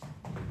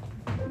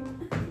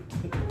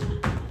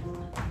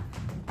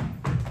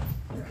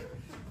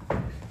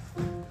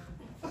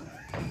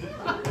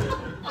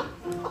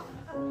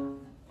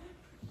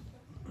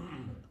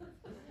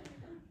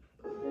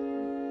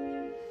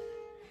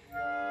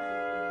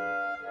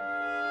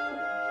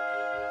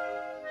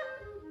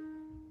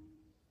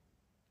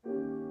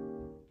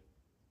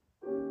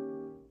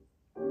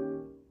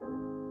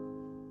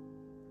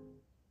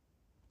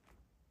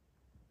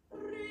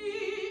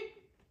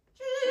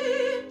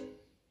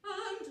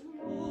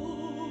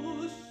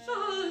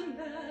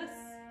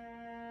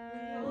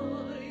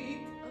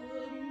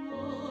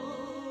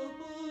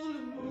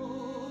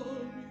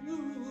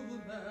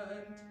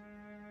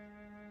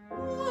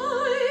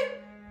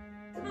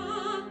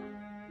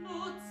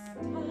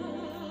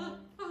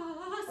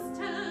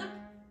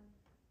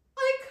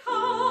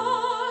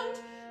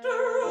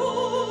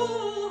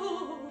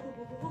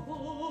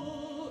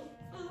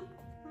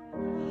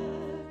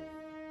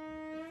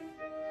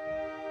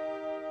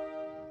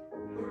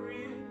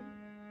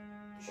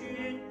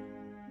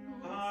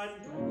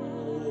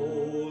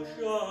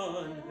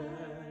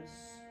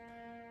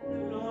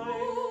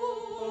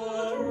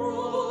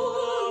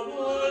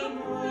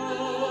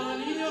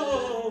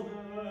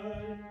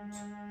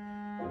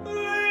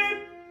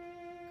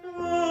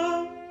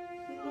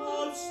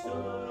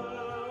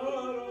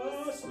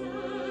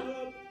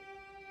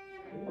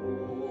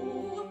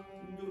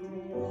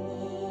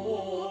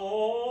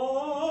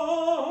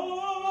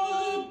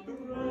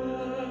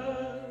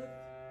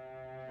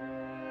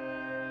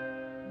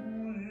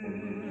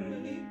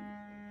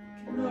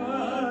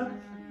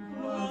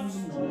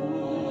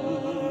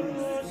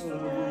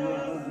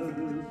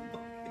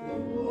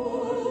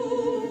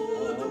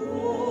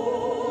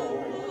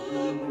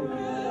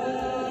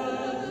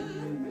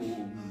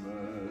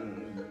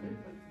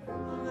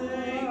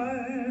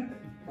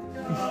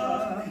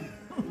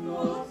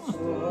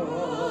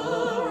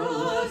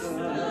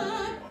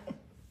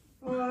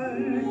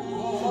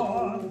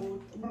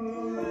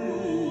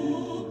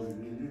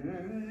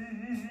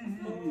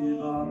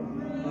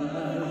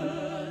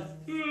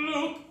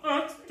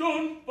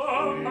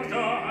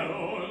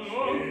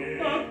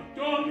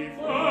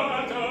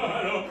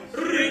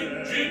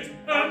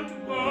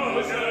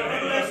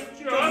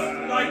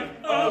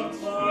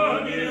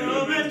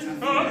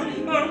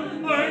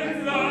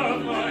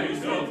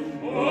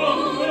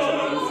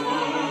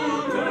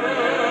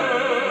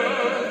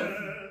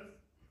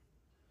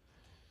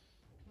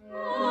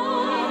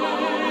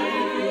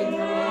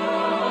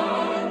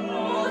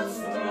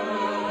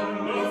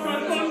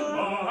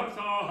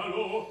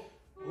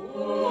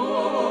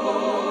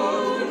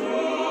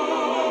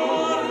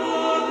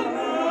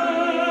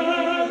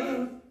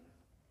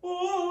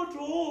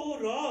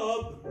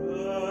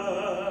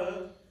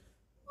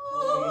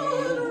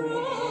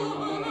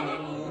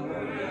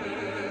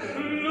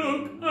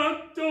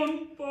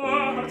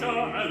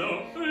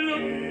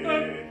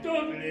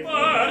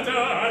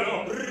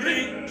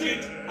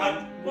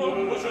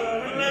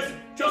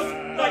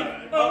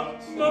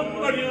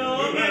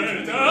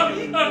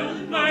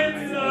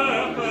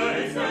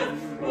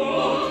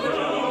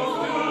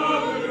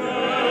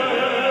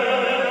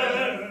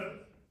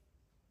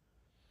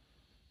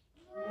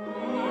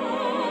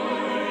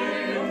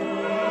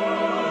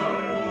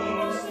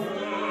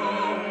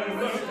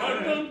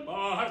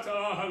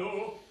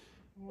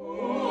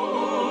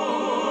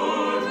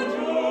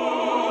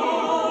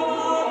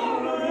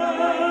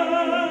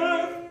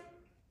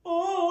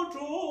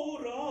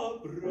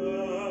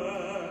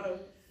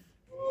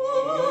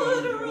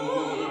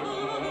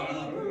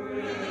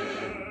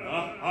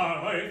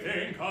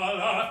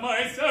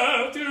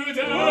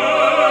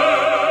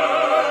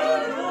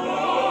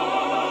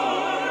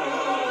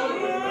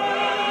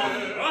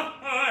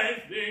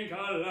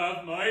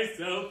 laugh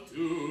myself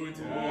to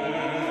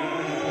death.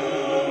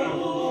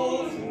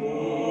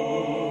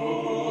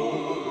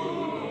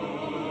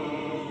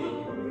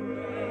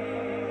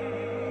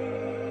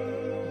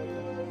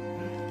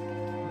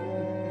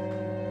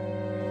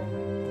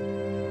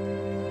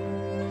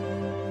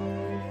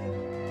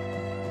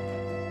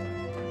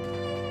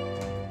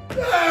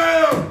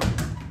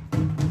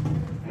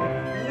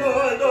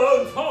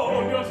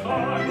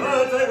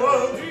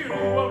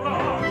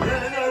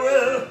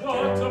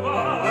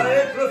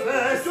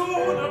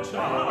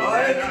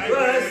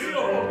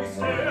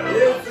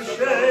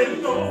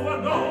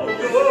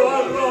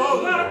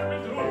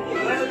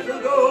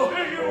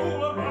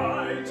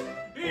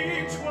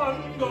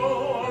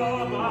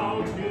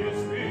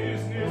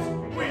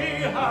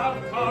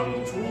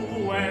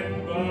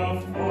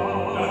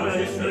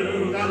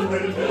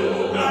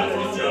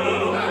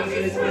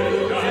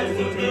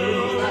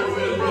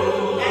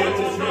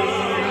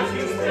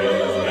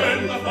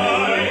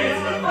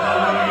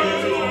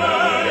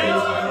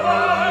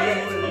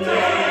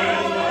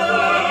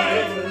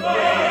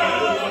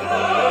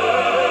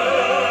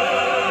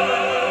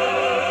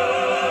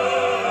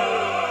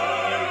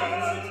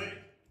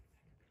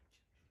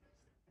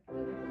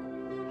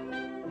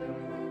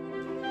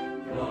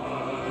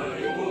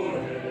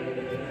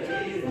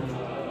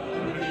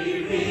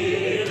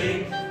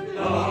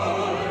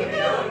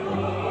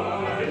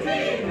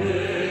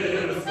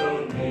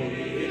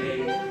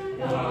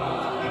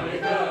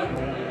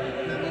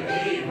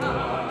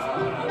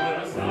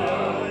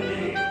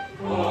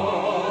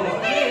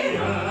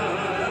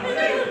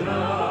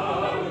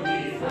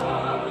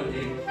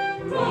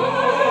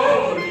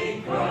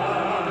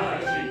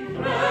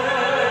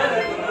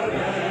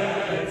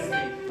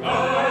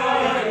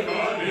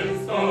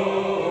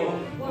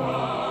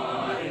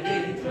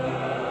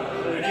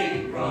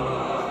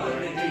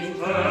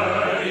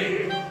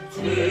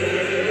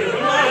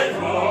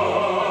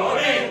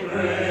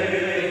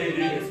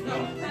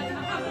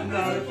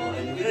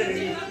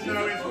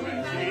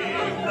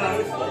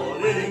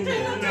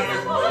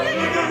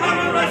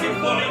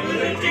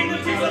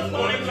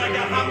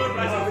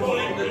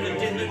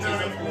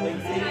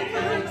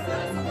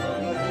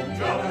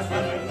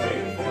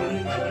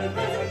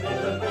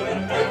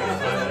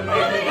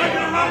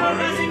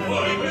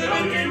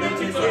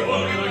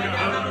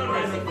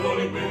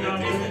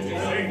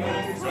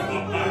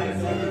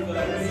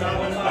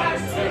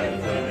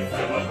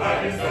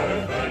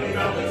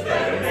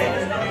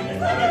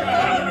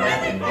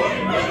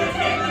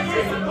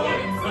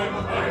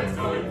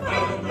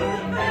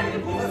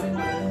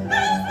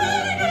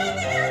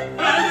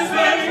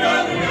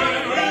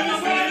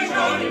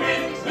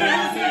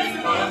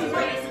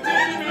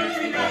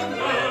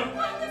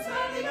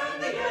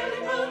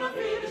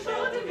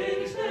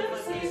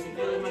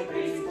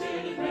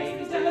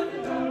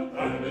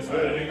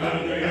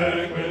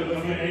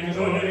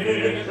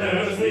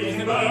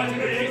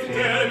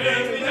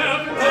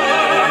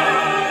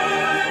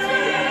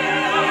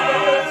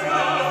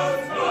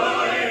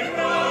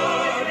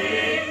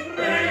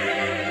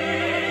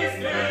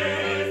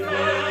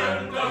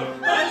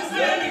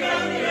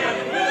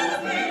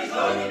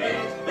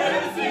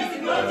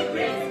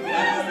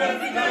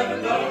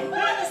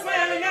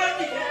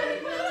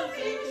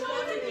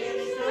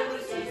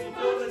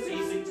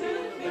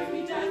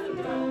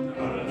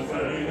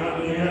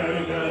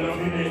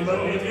 But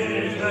it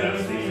is never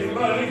ceasing,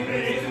 but it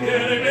is